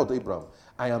 fear not, Abraham,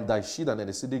 I am thy shield and an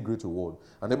exceeding great reward.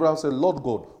 And Abraham said, Lord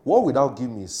God, what wilt thou give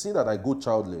me, seeing that I go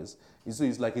childless? So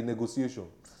it's like a negotiation.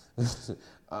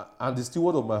 And the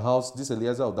steward of my house, this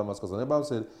Eliezer of Damascus. And Abraham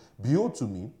said, behold to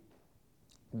me,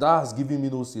 thou hast given me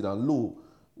no seed, and lo,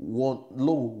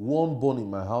 one born in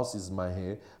my house is my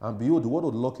heir. And behold, the word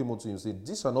of the Lord came unto him, saying,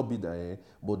 this shall not be thy heir,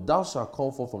 but thou shalt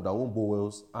come forth from thy own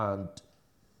bowels, and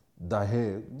thy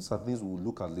hair. These are things we will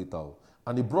look at later.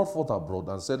 And he brought forth abroad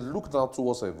and said, look now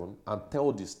towards heaven and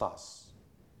tell the stars.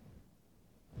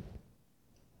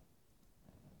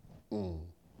 And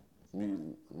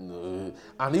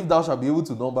if thou shalt be able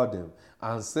to number them,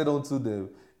 and said unto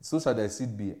them, so shall thy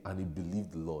seed be. And he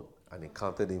believed the Lord, and he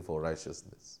counted him for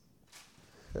righteousness.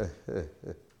 Look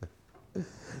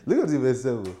at the verse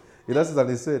 7. It says, and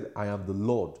he said, I am the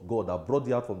Lord God that brought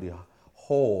thee out from the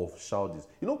hall of Chaldees.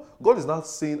 You know, God is not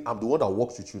saying, I'm the one that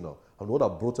walks with you now. I'm the one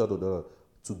that brought you out of the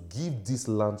to give this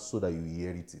land so that you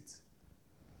inherit it.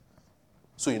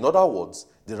 So in other words,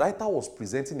 the writer was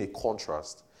presenting a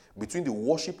contrast between the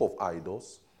worship of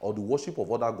idols or the worship of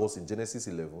other gods in Genesis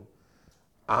 11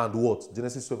 and what?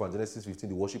 Genesis 12 and Genesis 15,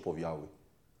 the worship of Yahweh.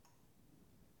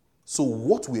 So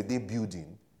what were they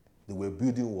building? They were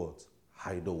building what?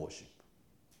 Idol worship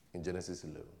in Genesis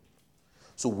 11.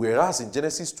 So whereas in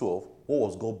Genesis 12, what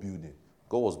was God building?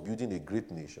 God was building a great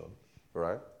nation,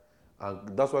 right?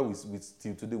 And that's why we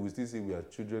still today we still say we are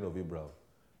children of Abraham.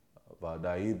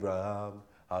 Father Abraham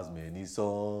has many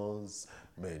sons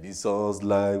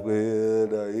like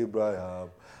when Abraham.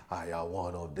 I am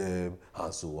one of them,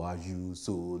 and so are you.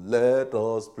 So let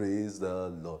us praise the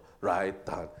Lord. Right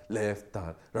hand, left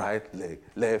hand, right leg,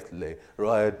 left leg,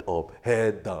 right up,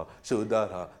 head down, shoulder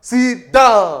down. Sit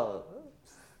down.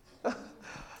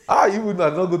 You would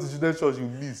not go to children's church, you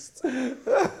missed.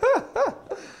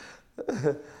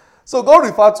 So God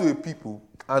referred to a people,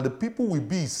 and the people will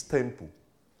be his temple.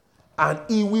 And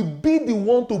he will be the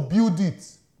one to build it,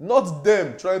 not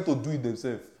them trying to do it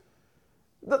themselves.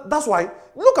 That's why,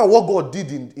 look at what God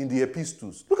did in the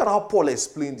epistles. Look at how Paul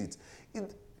explained it.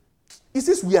 He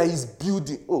says we are his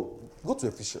building. Oh, go to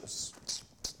Ephesians.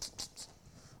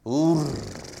 Go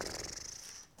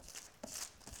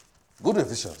to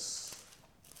Ephesians.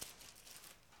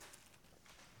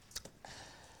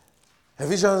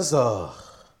 Ephesians,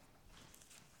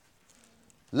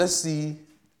 let's see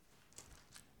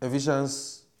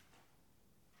Ephesians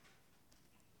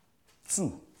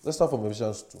 2. Let's start from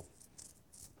Ephesians 2.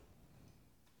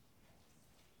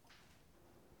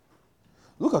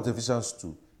 Look at Ephesians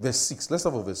 2, verse 6. Let's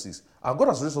start from verse 6. And God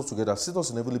has raised us together, set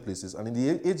us in heavenly places, and in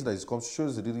the age that is come,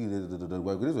 shows the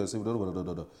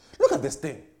Look at verse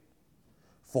 10.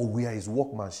 For we are his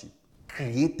workmanship,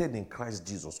 created in Christ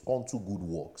Jesus unto good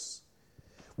works,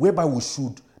 whereby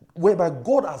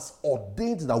God has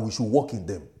ordained that we should walk in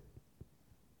them.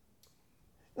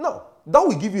 Now, that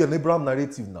will give you an Abraham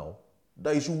narrative now,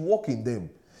 that you should walk in them.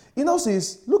 He now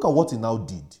says, look at what he now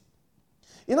did.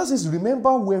 He now says,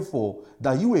 remember wherefore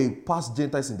that you were past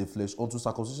Gentiles in the flesh unto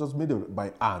circumcisions made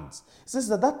by hands. He says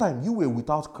that that time you were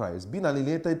without Christ, being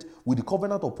alienated with the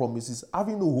covenant of promises,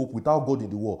 having no hope without God in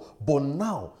the world. But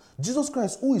now, Jesus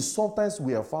Christ, who is sometimes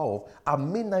we are far off, are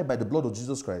made nigh by the blood of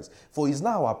Jesus Christ. For he is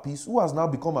now our peace, who has now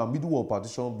become our middle of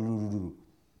partition.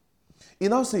 He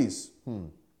now says,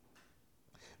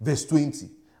 verse 20,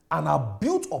 and are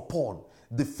built upon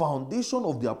the foundation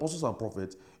of the apostles and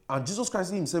prophets, and Jesus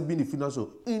Christ himself being the finisher,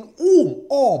 in whom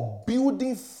all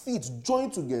building feet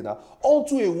joined together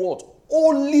unto a what?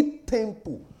 Holy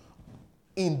temple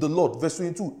in the Lord. Verse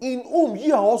 22, in whom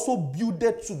ye are also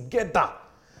builded together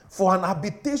for an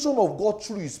habitation of God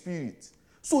through his Spirit.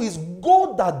 So it's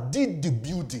God that did the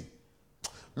building.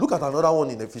 Look at another one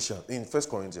in Ephesians, in 1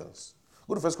 Corinthians.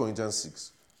 Go to 1 Corinthians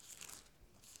 6.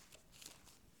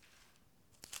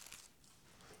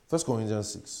 1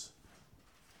 Corinthians 6.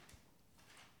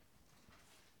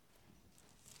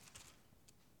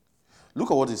 Look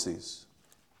at what it says.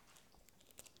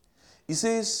 It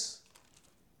says,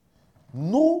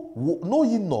 know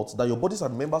ye not that your bodies are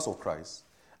members of Christ,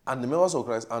 and the members of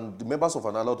Christ and the members of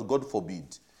another, God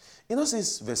forbid. It now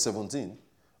says verse 17,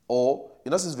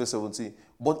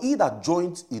 but he that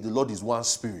joined in the Lord is one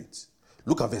spirit.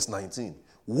 Look at verse 19.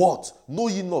 What? Know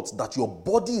ye not that your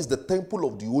body is the temple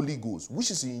of the Holy Ghost,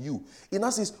 which is in you? It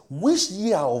now says, which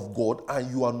ye are of God, and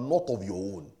you are not of your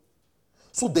own.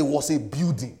 So there was a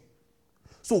building.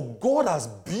 So God has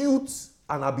built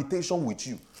an habitation with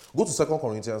you. Go to 2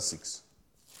 Corinthians 6.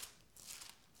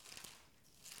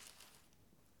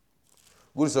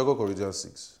 Go to 2 Corinthians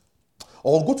 6.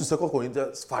 Or go to 2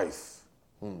 Corinthians 5.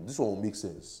 This one will make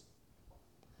sense.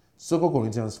 2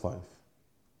 Corinthians 5.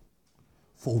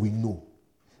 For we know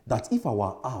that if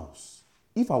our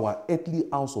earthly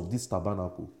house of this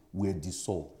tabernacle were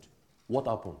dissolved, what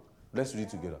happened? Let's read it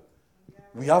together.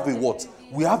 We have a what?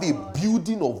 We have a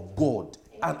building of God.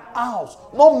 An house,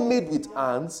 not made with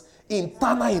hands,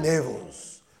 internal in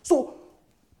heavens. So,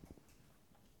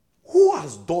 who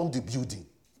has done the building?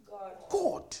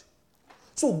 God.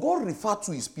 So, God referred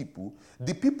to his people.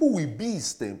 The people will be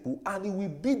his temple, and he will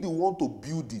be the one to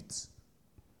build it.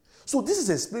 So, this is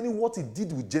explaining what he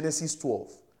did with Genesis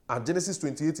 12 and Genesis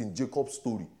 28 in Jacob's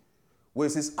story, where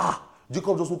he says,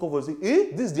 Jacob just woke up and said,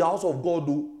 this is the house of God,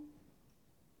 though.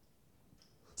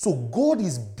 So God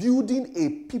is building a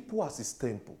people as his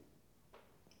temple,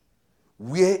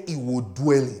 where he will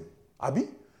dwell in. Abi?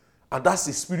 And that's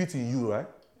the spirit in you, right?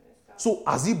 Yes, so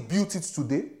has he built it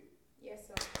today? Yes,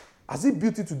 sir. Has he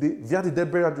built it today via the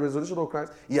death, burial, and the resurrection of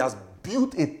Christ? He has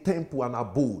built a temple and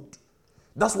abode.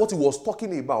 That's what he was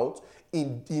talking about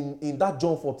in that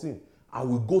John 14. I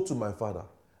will go to my father.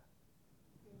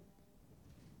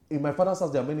 In my father's house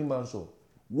there are many mansions.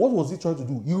 What was he trying to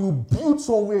do? He will build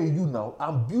somewhere in you now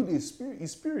and build a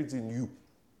spirit in you.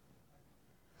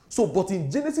 So, but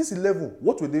in Genesis 11,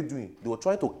 what were they doing? They were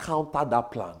trying to counter that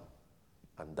plan.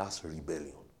 And that's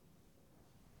rebellion.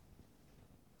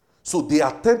 So they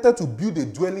attempted to build a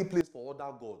dwelling place for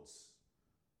other gods,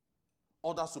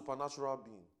 other supernatural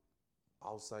beings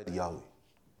outside Yahweh.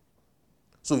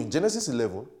 So in Genesis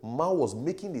 11, man was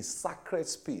making a sacred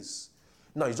space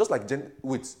Now, it's just like,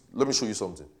 wait, let me show you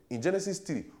something. In Genesis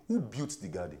 3, who built the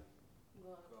garden?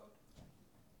 God.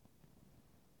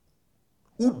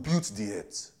 Who built the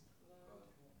earth?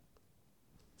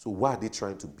 So why are they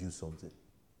trying to build something?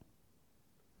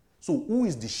 So who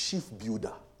is the chief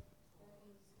builder?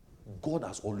 God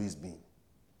has always been.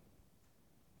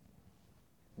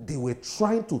 They were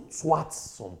trying to thwart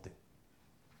something.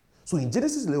 So in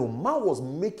Genesis 11, man was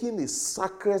making a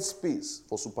sacred space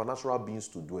for supernatural beings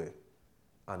to dwell.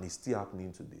 And it's still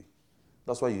happening today.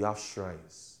 That's why you have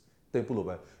shrines. Temple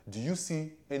of... Do you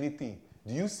see anything?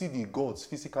 Do you see the gods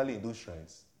physically in those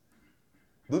shrines?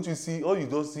 Don't you see? All you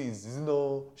don't see is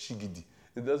shigidi.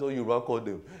 That's what you call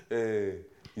them.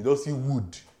 You don't see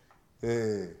wood.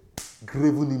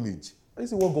 Graven image. I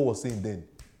see what God was saying then.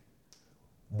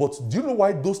 But do you know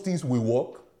why those things will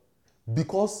work?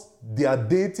 Because they are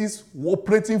deities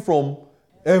operating from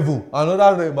heaven.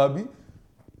 Another name, Abi.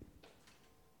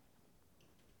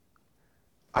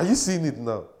 Are you seeing it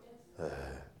now?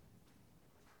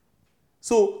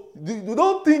 So, you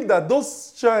don't think that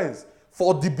those shrines,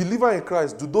 for the believer in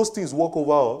Christ, do those things work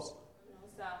over us?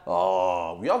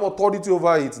 No, sir. We have authority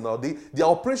over it now. The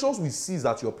operations we cease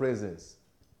at your presence.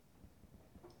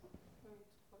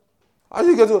 Are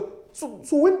you getting? So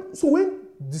when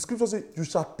the scripture says you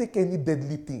shall take any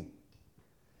deadly thing,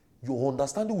 your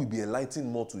understanding will be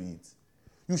enlightened more to it.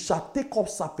 You shall take up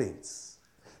serpents.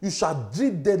 You shall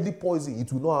drink deadly poison.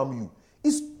 It will not harm you.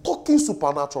 It's talking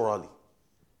supernaturally.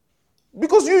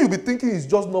 Because you'll be thinking it's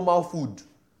just normal food.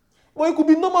 But it could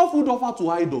be normal food offered to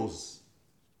idols.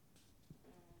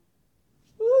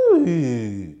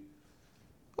 Hey.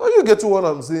 Are you getting what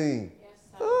I'm saying?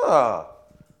 Yes, sir.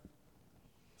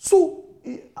 So,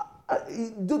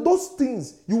 those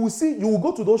things, you will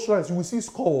go to those shrines, you will see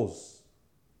skulls.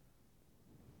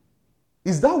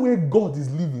 Is that where God is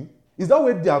living? Is that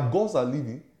where their gods are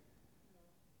living?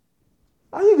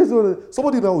 Are you getting what?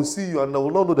 Somebody now will see you and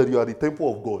will not know that you are the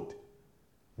temple of God.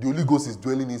 The Holy Ghost is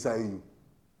dwelling inside you.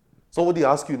 Somebody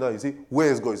asks you now, you say,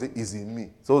 where is God? You say, he's in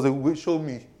me. So I say, wait, show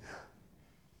me.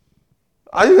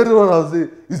 Are you getting what I'm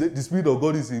saying? You say, the Spirit of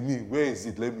God is in me. Where is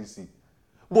it? Let me see.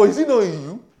 But is it not in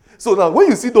you? So now, when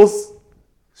you see those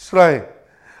shrines,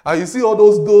 and you see all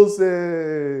those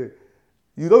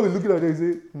you don't be looking at them and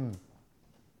say,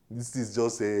 this is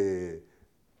just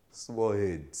small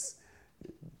heads.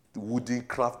 Wooden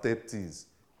crafted things.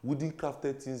 Wooden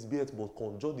crafted things, be it but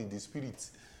conjured in the spirit.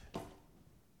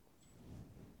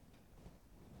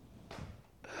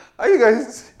 Are you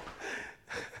guys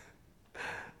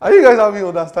having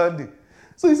understanding?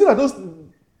 So you see that those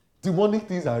demonic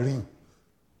things are real.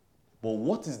 But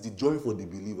what is the joy for the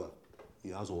believer? He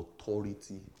has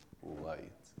authority over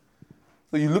it.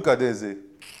 So you look at it and say,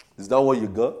 is that what you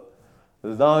got?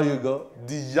 Is that what you got?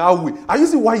 The Yahweh. Are you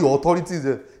see why your authority is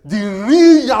there? The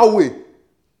real Yahweh,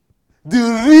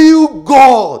 the real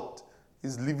God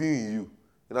is living in you.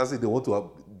 And I say they want to have,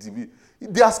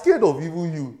 they are scared of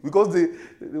even you because they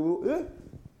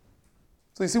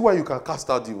So you see why you can cast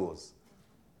out demons.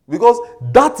 Because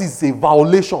that is a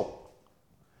violation.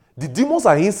 The demons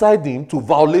are inside him to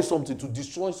violate something, to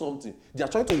destroy something. They are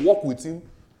trying to walk with him.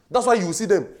 That's why you see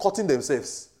them cutting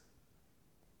themselves.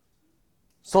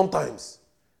 Sometimes.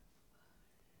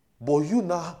 But you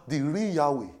now, the real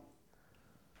Yahweh,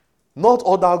 not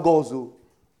other gods,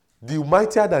 the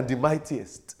mightier than the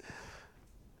mightiest,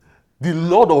 the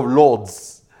Lord of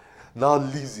Lords, now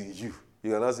lives in you.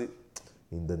 You can now say,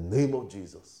 in the name of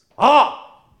Jesus.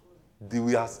 They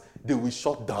will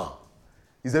shut down.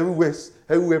 It's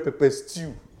everywhere pepper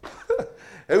stew.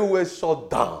 Everywhere shut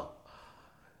down.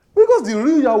 Because the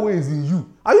real Yahweh is in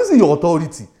you. Are you seeing your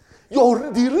authority?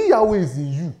 The real Yahweh is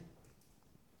in you.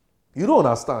 You don't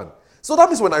understand. So that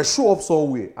means when I show up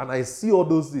somewhere and I see all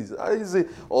those things, I say,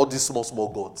 all these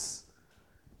small gods,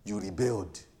 you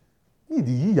rebelled. The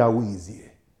Yahweh is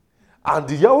here. And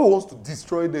the Yahweh wants to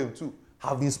destroy them too,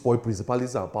 having spoiled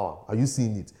principalities and power. Are you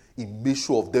seeing it? He made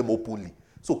sure of them openly.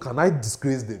 So can I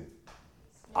disgrace them?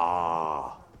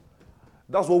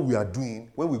 That's what we are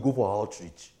doing when we go for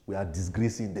outreach. We are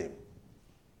disgracing them.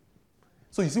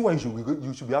 So you see why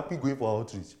you should be happy going for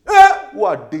outreach. Who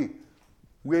are they?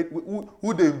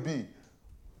 Who they be?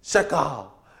 Sheka.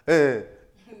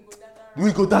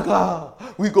 We go Daka.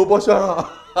 We go Boshara.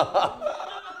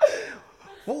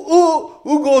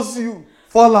 Who goes you?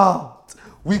 Fall out.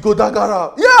 We go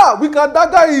Dagara. Yeah, we can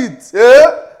Daga it.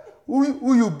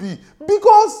 Who you be?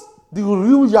 Because the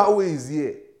real Yahweh is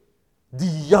here. The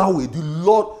Yahweh, the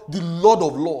Lord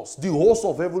of Lords, the host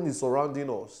of heaven is surrounding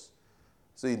us.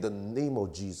 So in the name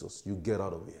of Jesus, you get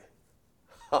out of here.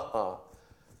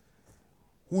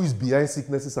 Who is behind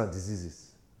sicknesses and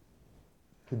diseases?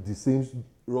 the same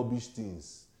rubbish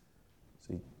things.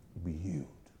 Say, be healed.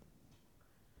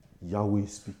 Yahweh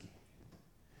is speaking.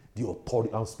 The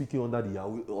authority, I'm speaking under the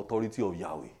authority of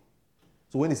Yahweh.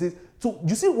 So when he says, so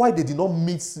you see why they did not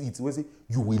mix it? When they say,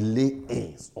 you will lay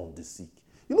hands on the sick.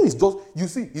 You know, it's just, you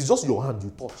see, it's just your hand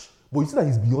you touch. But you see that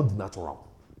it's beyond the natural.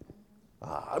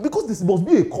 Because this must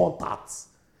be a contact.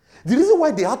 The reason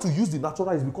why they had to use the natural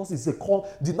is because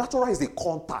the natural is a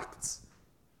contact.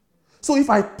 So if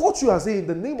I touch you and say, in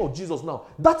the name of Jesus now,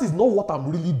 that is not what I'm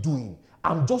really doing.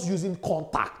 I'm just using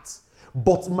contact.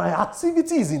 But my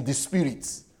activity is in the spirit.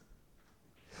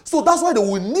 So that's why they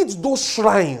will need those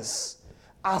shrines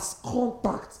as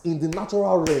contact in the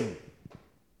natural realm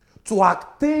to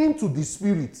attain to the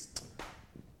spirit.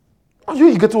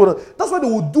 You get what? That's why they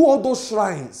will do all those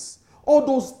shrines, all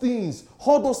those things,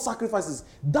 all those sacrifices.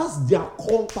 That's their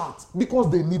contact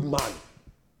because they need man.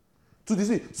 To the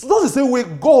sea. So that's the same way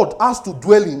God has to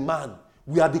dwell in man.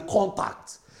 We are the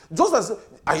contact. Just as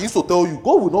I used to tell you,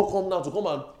 God will not come down to come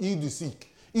and heal the sick.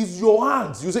 It's your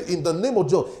hands. You say, in the name of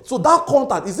Jesus. So that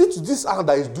contact, is it this hand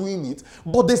that is doing it?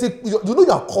 But they say, you know,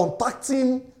 you are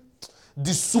contacting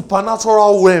the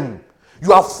supernatural realm.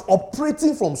 You are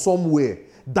operating from somewhere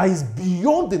that is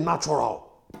beyond the natural.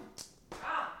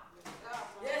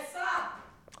 Yes, sir.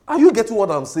 Are you getting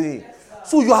what I'm saying? Yes,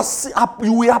 so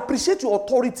you will appreciate your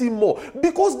authority more.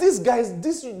 Because these guys,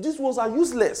 these ones are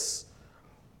useless.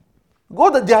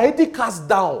 God, they are already cast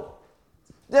down.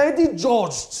 They are already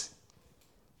judged.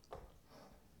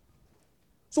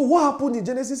 So what happened in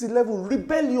Genesis 11?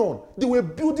 Rebellion. They were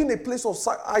building a place of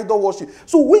idol worship.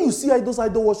 So when you see those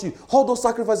idol worship, all those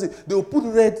sacrifices, they will put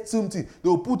red something, they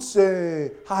will put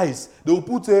eyes, they will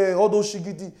put all those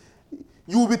shigiti.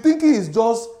 You will be thinking it's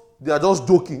just, they are just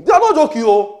joking. They are not joking,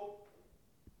 oh.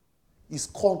 It's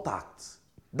contact.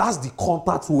 That's the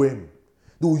contact realm.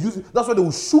 They will use it. That's why they will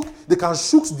shook. They can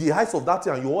shook the eyes of that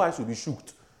thing and your eyes will be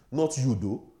shooked. Not you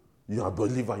though. You are a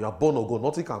believer. You are born of God.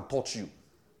 Nothing can touch you.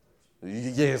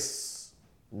 Yes.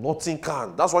 Nothing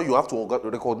can. That's why you have to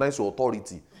recognize your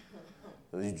authority.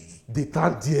 They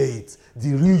can't dare it.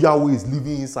 The real Yahweh is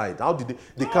living inside. How did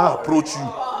they can't approach you.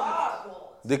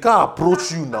 They can't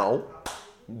approach you now.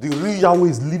 The real Yahweh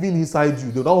is living inside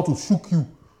you. They don't want to shook you.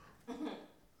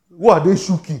 Who are they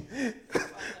shooking?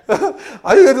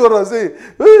 Are you getting what I'm saying?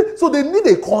 So they need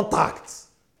a contact.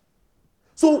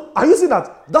 So are you seeing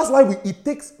that? That's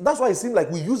why it seems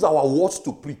like we use our words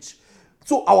to preach.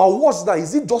 So our words now,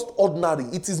 is it just ordinary?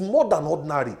 It is more than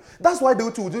ordinary. That's why they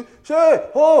will do, they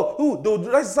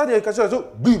will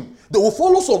so boom. They will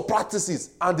follow some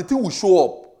practices and the thing will show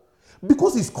up.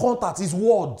 Because it's contact, it's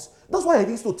words. That's why I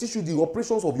need to teach you the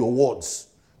operations of your words.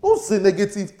 Don't say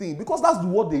negative thing because that's the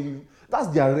word they use. That's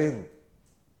their realm.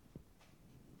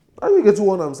 How do you get to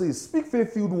what I'm saying? Speak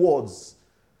faith-filled words.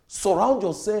 Surround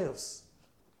yourselves.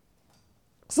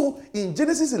 So in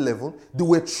Genesis 11, they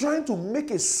were trying to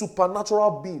make a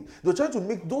supernatural being. They were trying to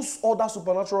make those other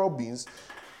supernatural beings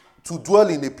to dwell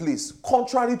in a place,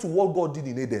 contrary to what God did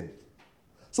in Eden.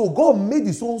 So God made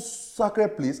his own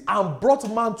sacred place and brought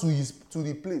man to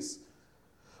the place.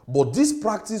 But this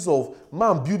practice of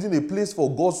man building a place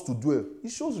for God to dwell,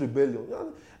 it shows rebellion.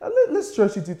 And let's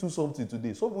stretch it into something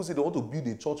today. Some people say they want to build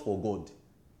a church for God.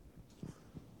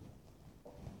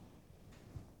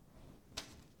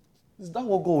 Is that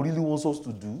what God really wants us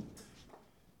to do?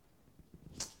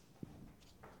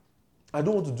 I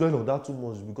don't want to dwell on that too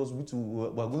much because we're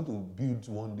going to build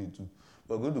one day too.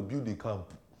 We're going to build a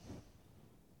camp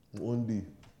one day.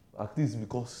 At least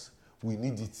because we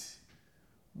need it.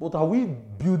 But are we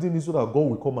building it so that God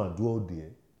will come and dwell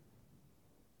there?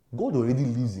 God already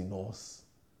lives in us.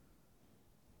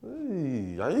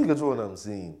 Hey, are you getting what I'm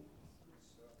saying?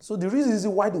 So the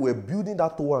reason why they were building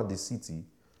that tower in the city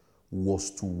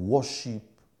was to worship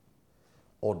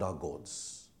other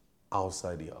gods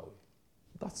outside Yahweh.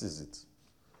 That is it.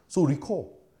 So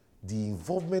recall, the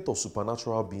involvement of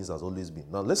supernatural beings has always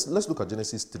been. Now let's look at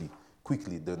Genesis 3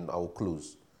 quickly, then I will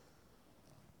close.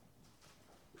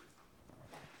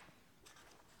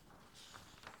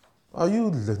 Are you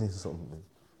learning something?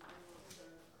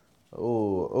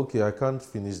 Oh, okay, I can't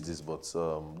finish this, but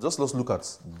just let's look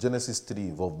at Genesis 3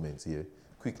 involvement here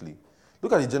quickly.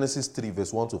 Look at Genesis 3,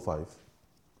 verse 1 to 5.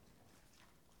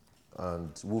 And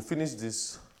we'll finish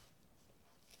this.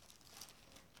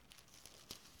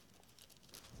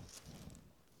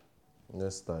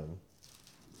 Next time.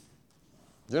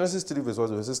 Genesis 3, verse 1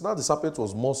 to 5. It says, now the serpent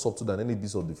was more subtle than any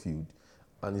beast of the field.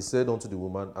 And he said unto the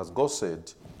woman, as God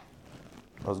said,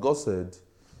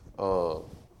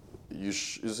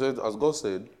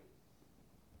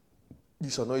 You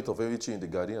shall not eat of every tree in the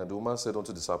garden. And the woman said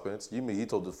unto the serpent, Ye may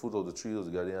eat of the fruit of the trees of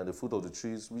the garden, and the fruit of the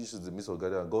trees which is the midst of the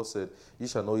garden. And God said, Ye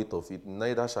shall not eat of it,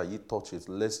 neither shall ye touch it,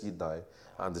 lest ye die.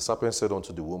 And the serpent said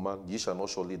unto the woman, Ye shall not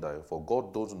surely die, for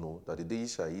God doth know that the day ye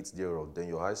shall eat thereof, then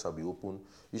your eyes shall be opened,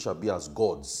 ye shall be as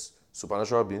gods.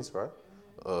 Supernatural beings, right?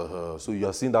 So you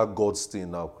are seeing that God's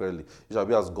thing now clearly. You shall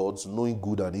be as gods, knowing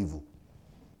good and evil.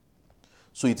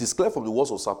 So it is clear from the words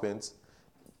of serpent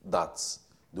that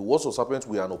the words of serpent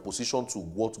were in opposition to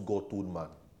what God told man.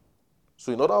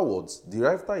 So in other words, the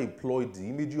writer employed the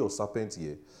imagery of serpent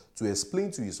here to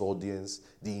explain to his audience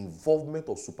the involvement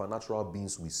of supernatural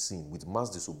beings with sin, with man's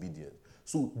disobedience.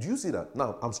 So do you see that?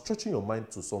 Now, I'm stretching your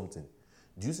mind to something.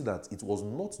 Do you see that it was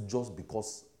not just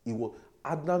because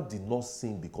Adam did not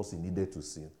sin because he needed to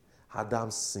sin.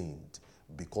 Adam sinned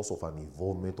because of an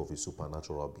involvement of a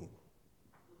supernatural being.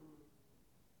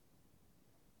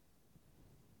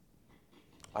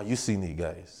 Are you seeing it,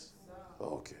 guys? No.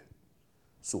 Okay.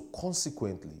 So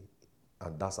consequently,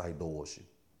 and that's idol worship.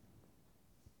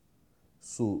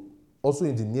 So also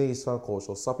in the Near Eastern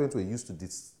culture, serpents were used to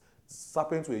this.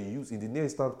 Serpents were used in the Near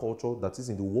Eastern culture, that is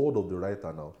in the world of the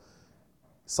writer now.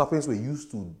 Serpents were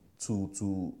used to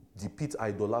depict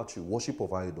idolatry, worship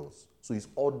of idols. So his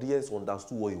audience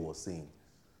understood what he was saying.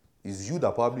 It's you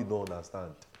that probably don't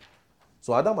understand.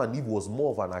 So Adam and Eve was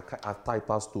more of an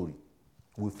archetypal story.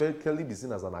 Will clearly be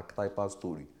seen as an archetypal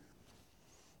story.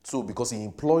 So because he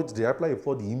employed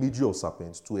the imagery of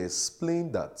serpents to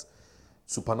explain that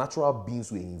supernatural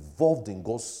beings were involved in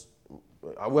God's.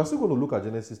 We are still going to look at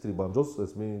Genesis 3, but I'm just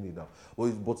explaining it now.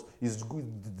 But it's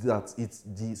good that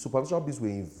the supernatural beings were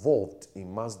involved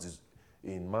in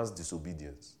man's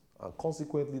disobedience. And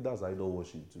consequently, that's idol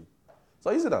worship too. So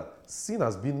you see that sin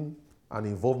has been an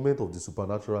involvement of the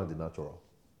supernatural and the natural.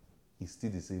 It's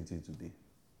still the same thing today.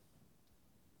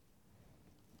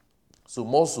 So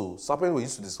more so, serpents were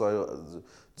used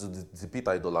to depict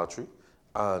idolatry,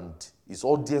 and his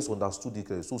audience understood it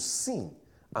clearly. So sin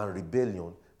and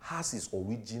rebellion has its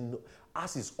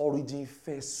origin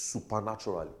first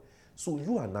supernaturally. So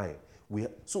you and I,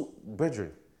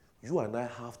 brethren, you and I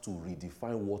have to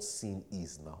redefine what sin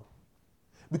is now.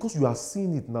 Because you are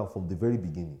seeing it now from the very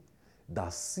beginning,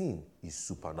 that sin is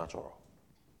supernatural.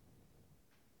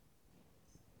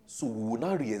 So we will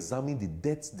now re-examine the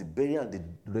death, the burial, and the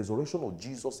resurrection of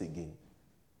Jesus again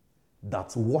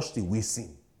that washed away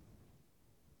sin.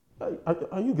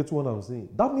 Are you getting what I'm saying?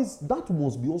 That means that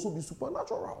must also be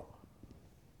supernatural.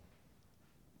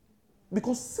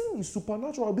 Because sin is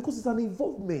supernatural because it's an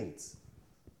involvement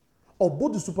of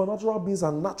both the supernatural beings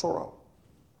and natural.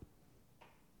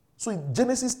 So in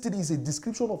Genesis 3 is a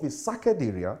description of a sacred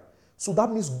area. So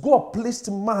that means God placed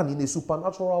man in a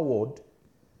supernatural world,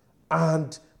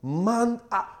 and man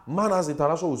has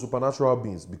interaction with supernatural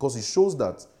beings because it shows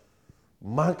that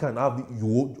man can have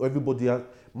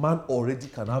man already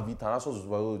can have interactions with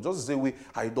supernatural. Just the same way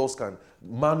idols can.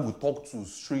 Man will talk to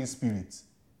strange spirits.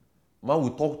 Man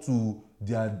will talk to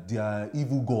their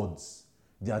evil gods,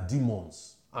 their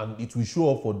demons, and it will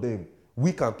show up for them.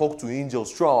 We can talk to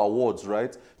angels through our words,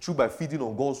 right? Through by feeding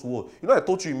on God's word. You know, I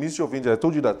told you in Ministry of Angels, I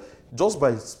told you that just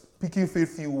by speaking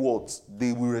faithful words,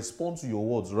 they will respond to your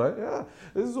words, right? Yeah.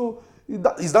 And so,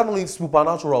 is that not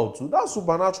supernatural too? That's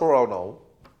supernatural now.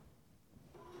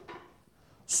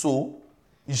 So,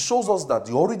 it shows us that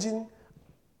the origin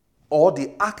or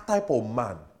the archetype of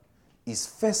man is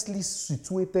firstly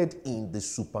situated in the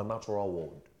supernatural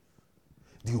world.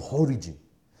 The origin,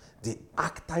 the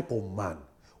archetype of man,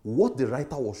 what the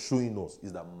writer was showing us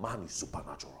is that man is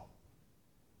supernatural.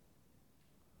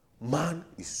 Man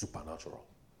is supernatural.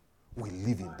 We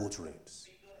live in both realms,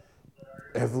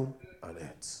 heaven and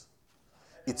earth.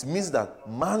 It means that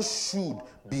man should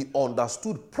be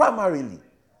understood primarily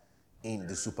in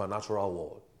the supernatural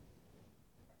world.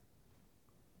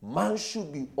 Man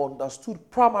should be understood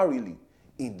primarily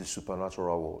in the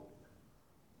supernatural world.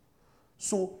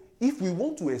 So, if we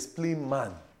want to explain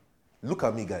man, look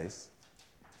at me, guys.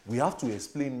 We have to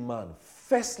explain man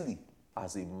firstly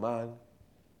as a man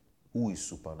who is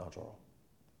supernatural.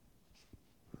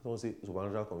 Someone say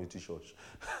supernatural community church.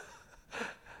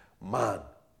 Man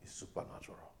is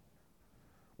supernatural.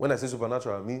 When I say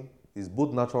supernatural, I mean it's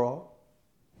both natural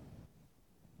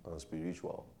and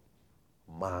spiritual.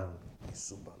 Man is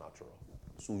supernatural.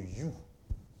 So you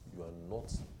are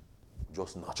not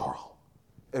just natural.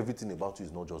 Everything about you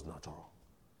is not just natural.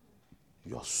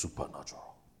 You are supernatural.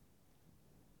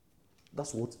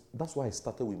 That's why I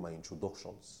started with my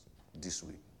introductions this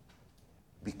way.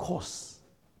 Because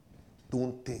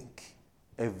don't think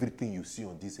everything you see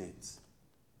on this earth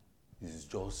is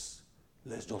just,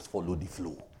 let's just follow the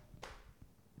flow.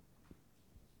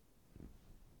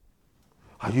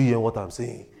 Are you hearing what I'm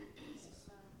saying?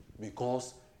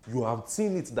 Because you have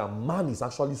seen it that man is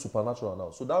actually supernatural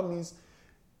now. So that means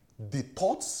the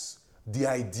thoughts, the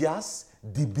ideas,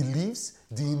 the beliefs,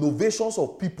 the innovations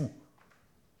of people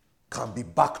can be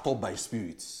backed up by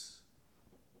spirits.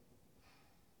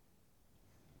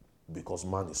 Because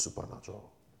man is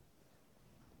supernatural.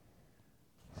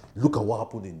 Look at what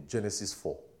happened in Genesis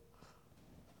 4.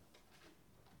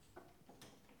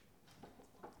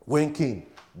 When Cain,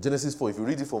 Genesis 4, if you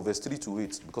read it from verse 3 to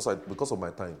 8, because of my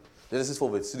time, Genesis 4,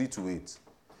 verse 3 to 8,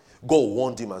 God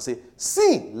warned him and said,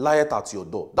 sin lieth at your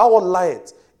door. That word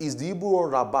lieth is the Hebrew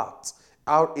word rabat,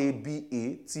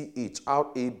 R-A-B-A-T-H,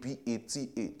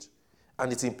 R-A-B-A-T-H.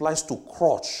 And it implies to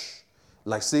crouch,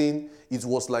 like saying, it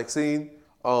was like saying,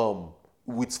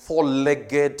 with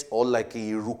four-legged or like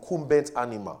a recumbent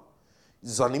animal.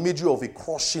 It's an imagery of a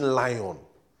crushing lion.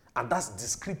 And that's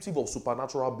descriptive of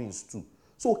supernatural beings too.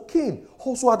 So Cain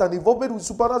also had an involvement with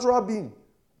supernatural being.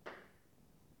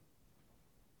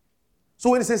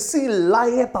 So when it says, sin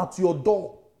lieth at your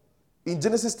door, in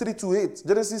Genesis 3 to 8,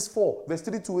 Genesis 4, verse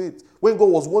 3 to 8, when God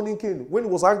was warning Cain, when he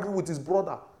was angry with his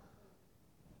brother.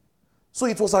 So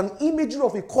it was an imagery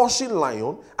of a crushing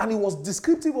lion, and it was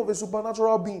descriptive of a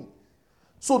supernatural being.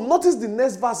 So notice the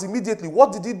next verse immediately.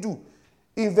 What did he do?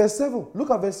 In verse 7, look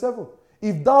at verse 7.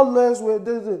 If thou learnest where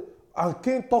there, and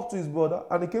Cain talked to his brother,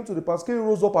 and he came to the pass, Cain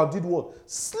rose up and did what?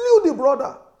 Slew the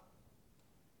brother.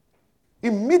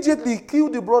 Immediately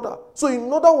killed the brother. So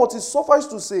in other words, it suffices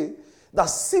to say that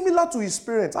similar to his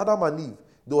parents, Adam and Eve,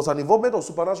 there was an involvement of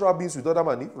supernatural beings with Adam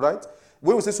and Eve, right?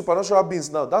 When we say supernatural beings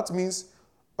now, that means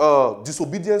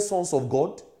disobedient sons of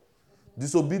God,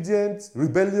 disobedient,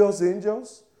 rebellious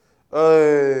angels,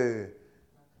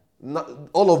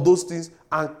 all of those things,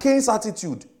 and Cain's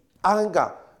attitude,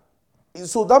 anger.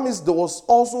 So that means there was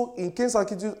also in Cain's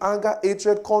attitude, anger,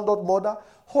 hatred, conduct, murder,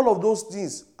 all of those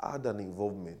things had an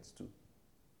involvement too.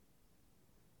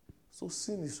 So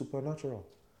sin is supernatural.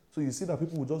 So you see that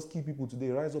people will just kill people today,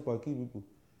 rise up and kill people.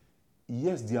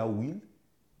 Yes, their will,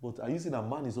 but are you saying that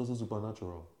man is also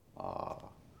supernatural?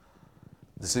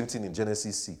 The same thing in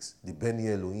Genesis 6. The Beni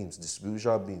Elohims, the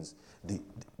spiritual beings, they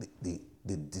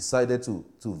decided to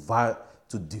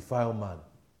defile man.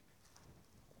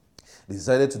 They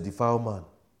decided to defile man.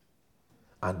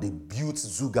 And they built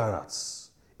Zuggarats,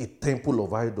 a temple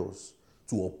of idols,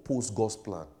 to oppose God's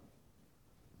plan.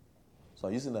 So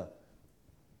are you saying that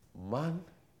man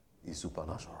is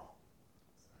supernatural?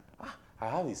 I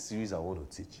have a series I want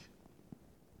to teach.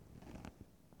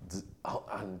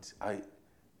 And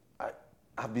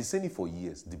I've been saying it for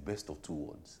years, the best of two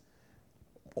words.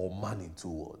 Or man in two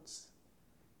words.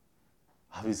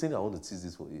 I've been saying I want to teach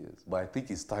this for years. But I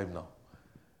think it's time now.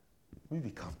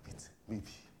 Maybe can't meet.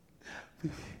 Maybe.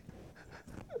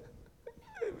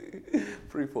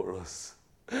 Pray for us.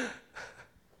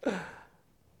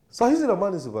 So I say that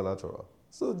man is supernatural.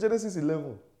 So Genesis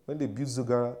 11, when they built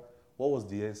Zuggarat, what was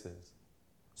the essence?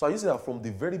 So I used that from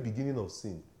the very beginning of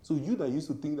sin. So you that used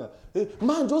to think that, hey,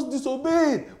 man just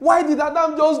disobeyed. Why did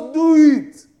Adam just do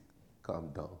it? Calm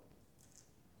down.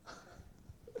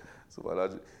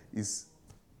 Supernatural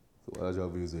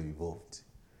beings were involved.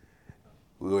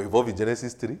 We were involved in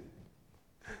Genesis 3,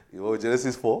 involved in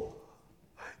Genesis 4,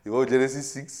 involved in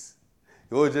Genesis 6,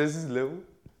 involved in Genesis 11.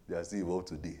 They are still involved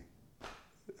today.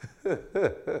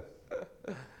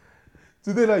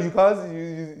 Today now you can't see,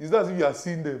 it's not as if you are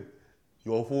seeing them.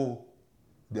 Your phone,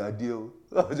 they are there.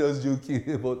 I'm just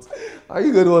joking, but are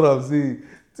you getting what I'm saying?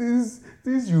 Things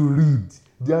you read,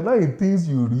 they are not in things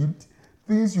you read,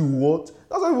 things you watch.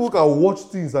 That's why people can watch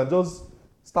things and just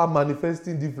start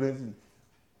manifesting differently.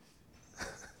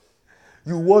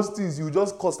 You watch things, you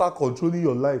just start controlling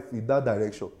your life in that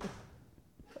direction.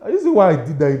 And you see why I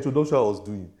did that introduction I was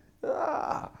doing?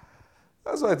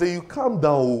 That's why I tell you, calm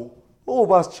down. Don't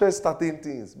overstress certain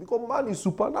things. Because man is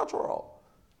supernatural.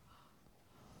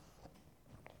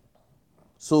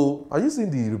 So, are you seeing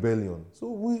the rebellion? So,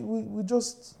 we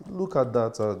just look at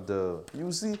that and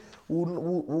you see,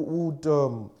 we'll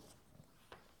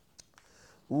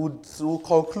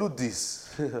conclude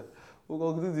this.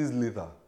 We'll conclude this later.